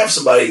this, but we have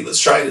somebody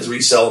that's trying to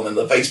resell them in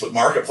the Facebook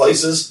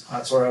marketplaces.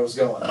 That's where I was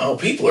going. Oh,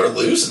 people are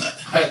losing it.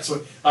 That's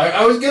what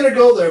I was going to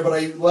go there, but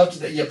I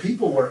left it. Yeah,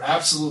 people were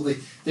absolutely.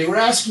 They were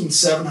asking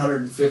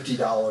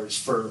 $750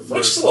 for which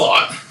is a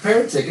lot. A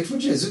pair of tickets,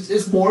 which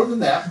is more than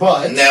that.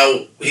 But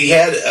now he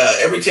had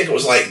every ticket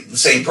was like the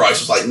same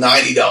price. It was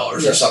like $90 or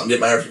something.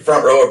 Didn't matter if you're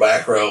front row or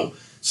back row.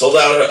 Sold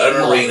out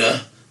an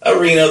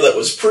arena that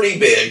was pretty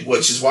big,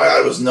 which is why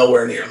I was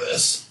nowhere near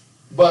this.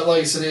 But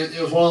like I said,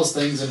 it was one of those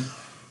things, and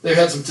they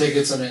had some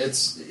tickets, and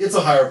it's a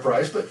higher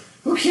price. But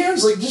who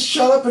cares? Like, just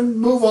shut up and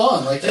move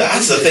on. Like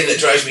that's the thing that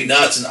drives me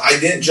nuts. And I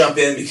didn't jump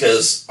in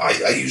because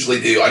I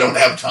usually do. I don't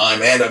have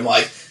time, and I'm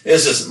like,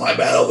 this isn't my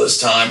battle this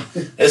time.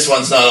 This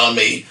one's not on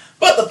me.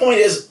 But the point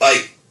is,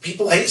 like,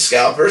 people hate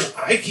scalpers.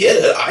 I get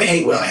it. I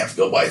hate when I have to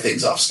go buy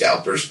things off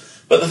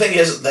scalpers. But the thing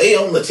is, they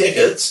own the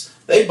tickets.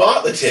 They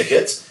bought the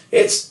tickets.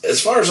 It's,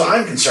 as far as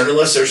I'm concerned,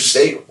 unless there's a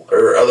state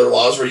or other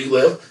laws where you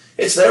live,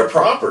 it's their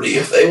property.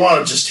 If they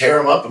want to just tear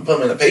them up and put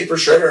them in a paper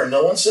shredder and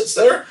no one sits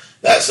there,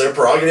 that's their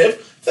prerogative.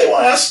 If they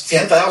want to ask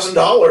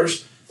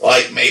 $10,000,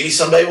 like, maybe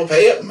somebody will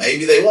pay it,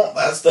 maybe they won't.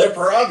 That's their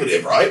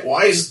prerogative, right?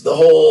 Why is the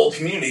whole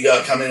community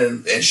got to come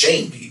in and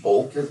shame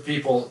people? Because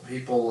people,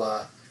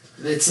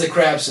 it's the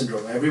crab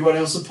syndrome. Everybody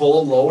wants to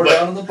pull them lower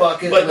down in the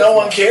bucket. But no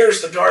one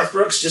cares that Garth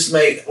Brooks just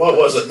made,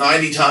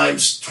 90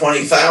 times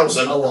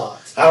 20,000? A lot.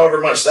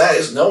 However much that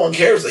is, no one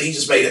cares that he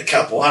just made a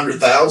couple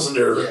 $100,000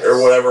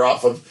 or whatever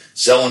off of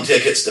selling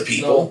tickets to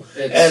people.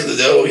 No, and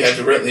you had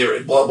to rent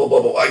the blah, blah,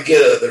 blah, blah. I get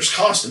it, there's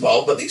cost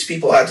involved, but these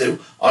people had to,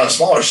 on a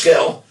smaller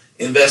scale,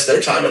 invest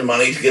their time and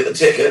money to get the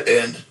ticket,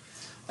 and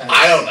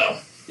I don't know.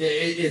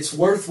 It's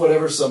worth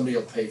whatever somebody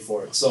will pay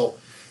for it. So,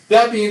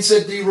 that being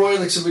said, D-Roy,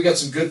 like I said, we got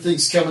some good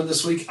things coming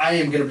this week. I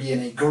am going to be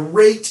in a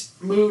great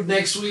mood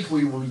next week.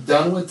 We will be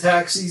done with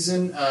tax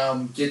season.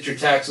 Get your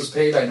taxes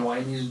paid. I know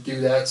I need to do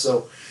that.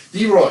 So,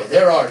 D-Roy,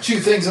 there are 2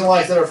 things in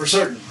life that are for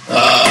certain.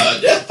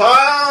 Death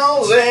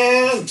piles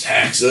and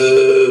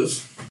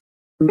taxes.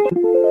 We're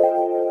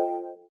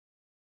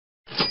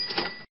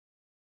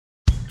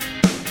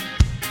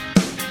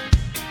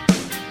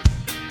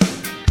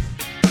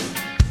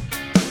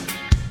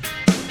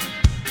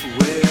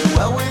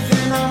well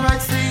within our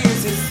rights to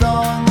use this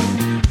song.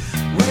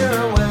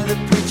 We're aware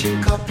that preaching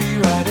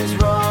copyright is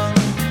wrong.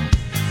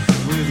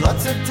 With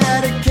lots of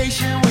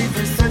dedication, we've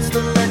researched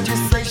the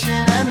legislation,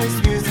 and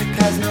this music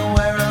has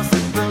nowhere else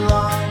it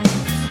belongs.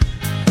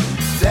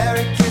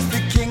 Derek is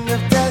the king of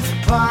death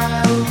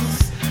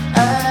piles,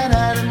 and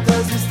Adam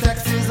does his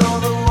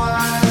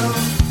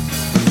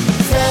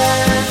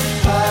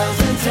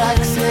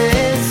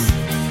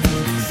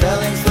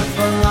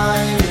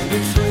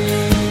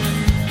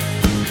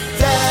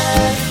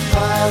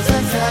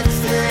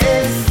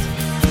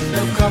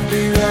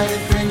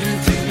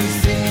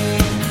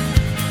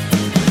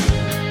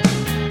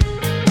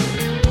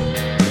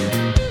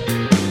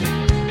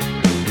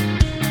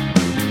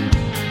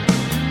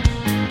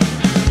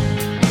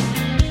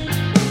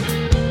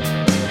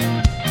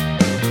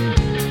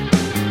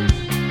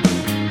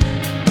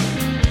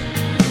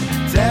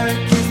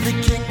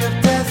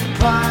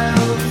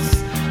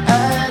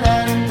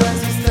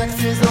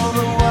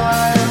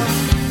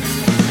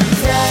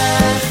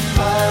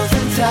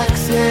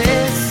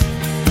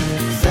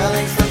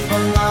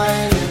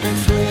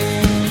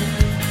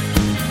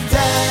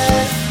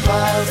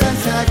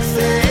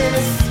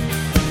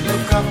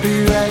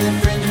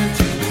infringement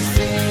to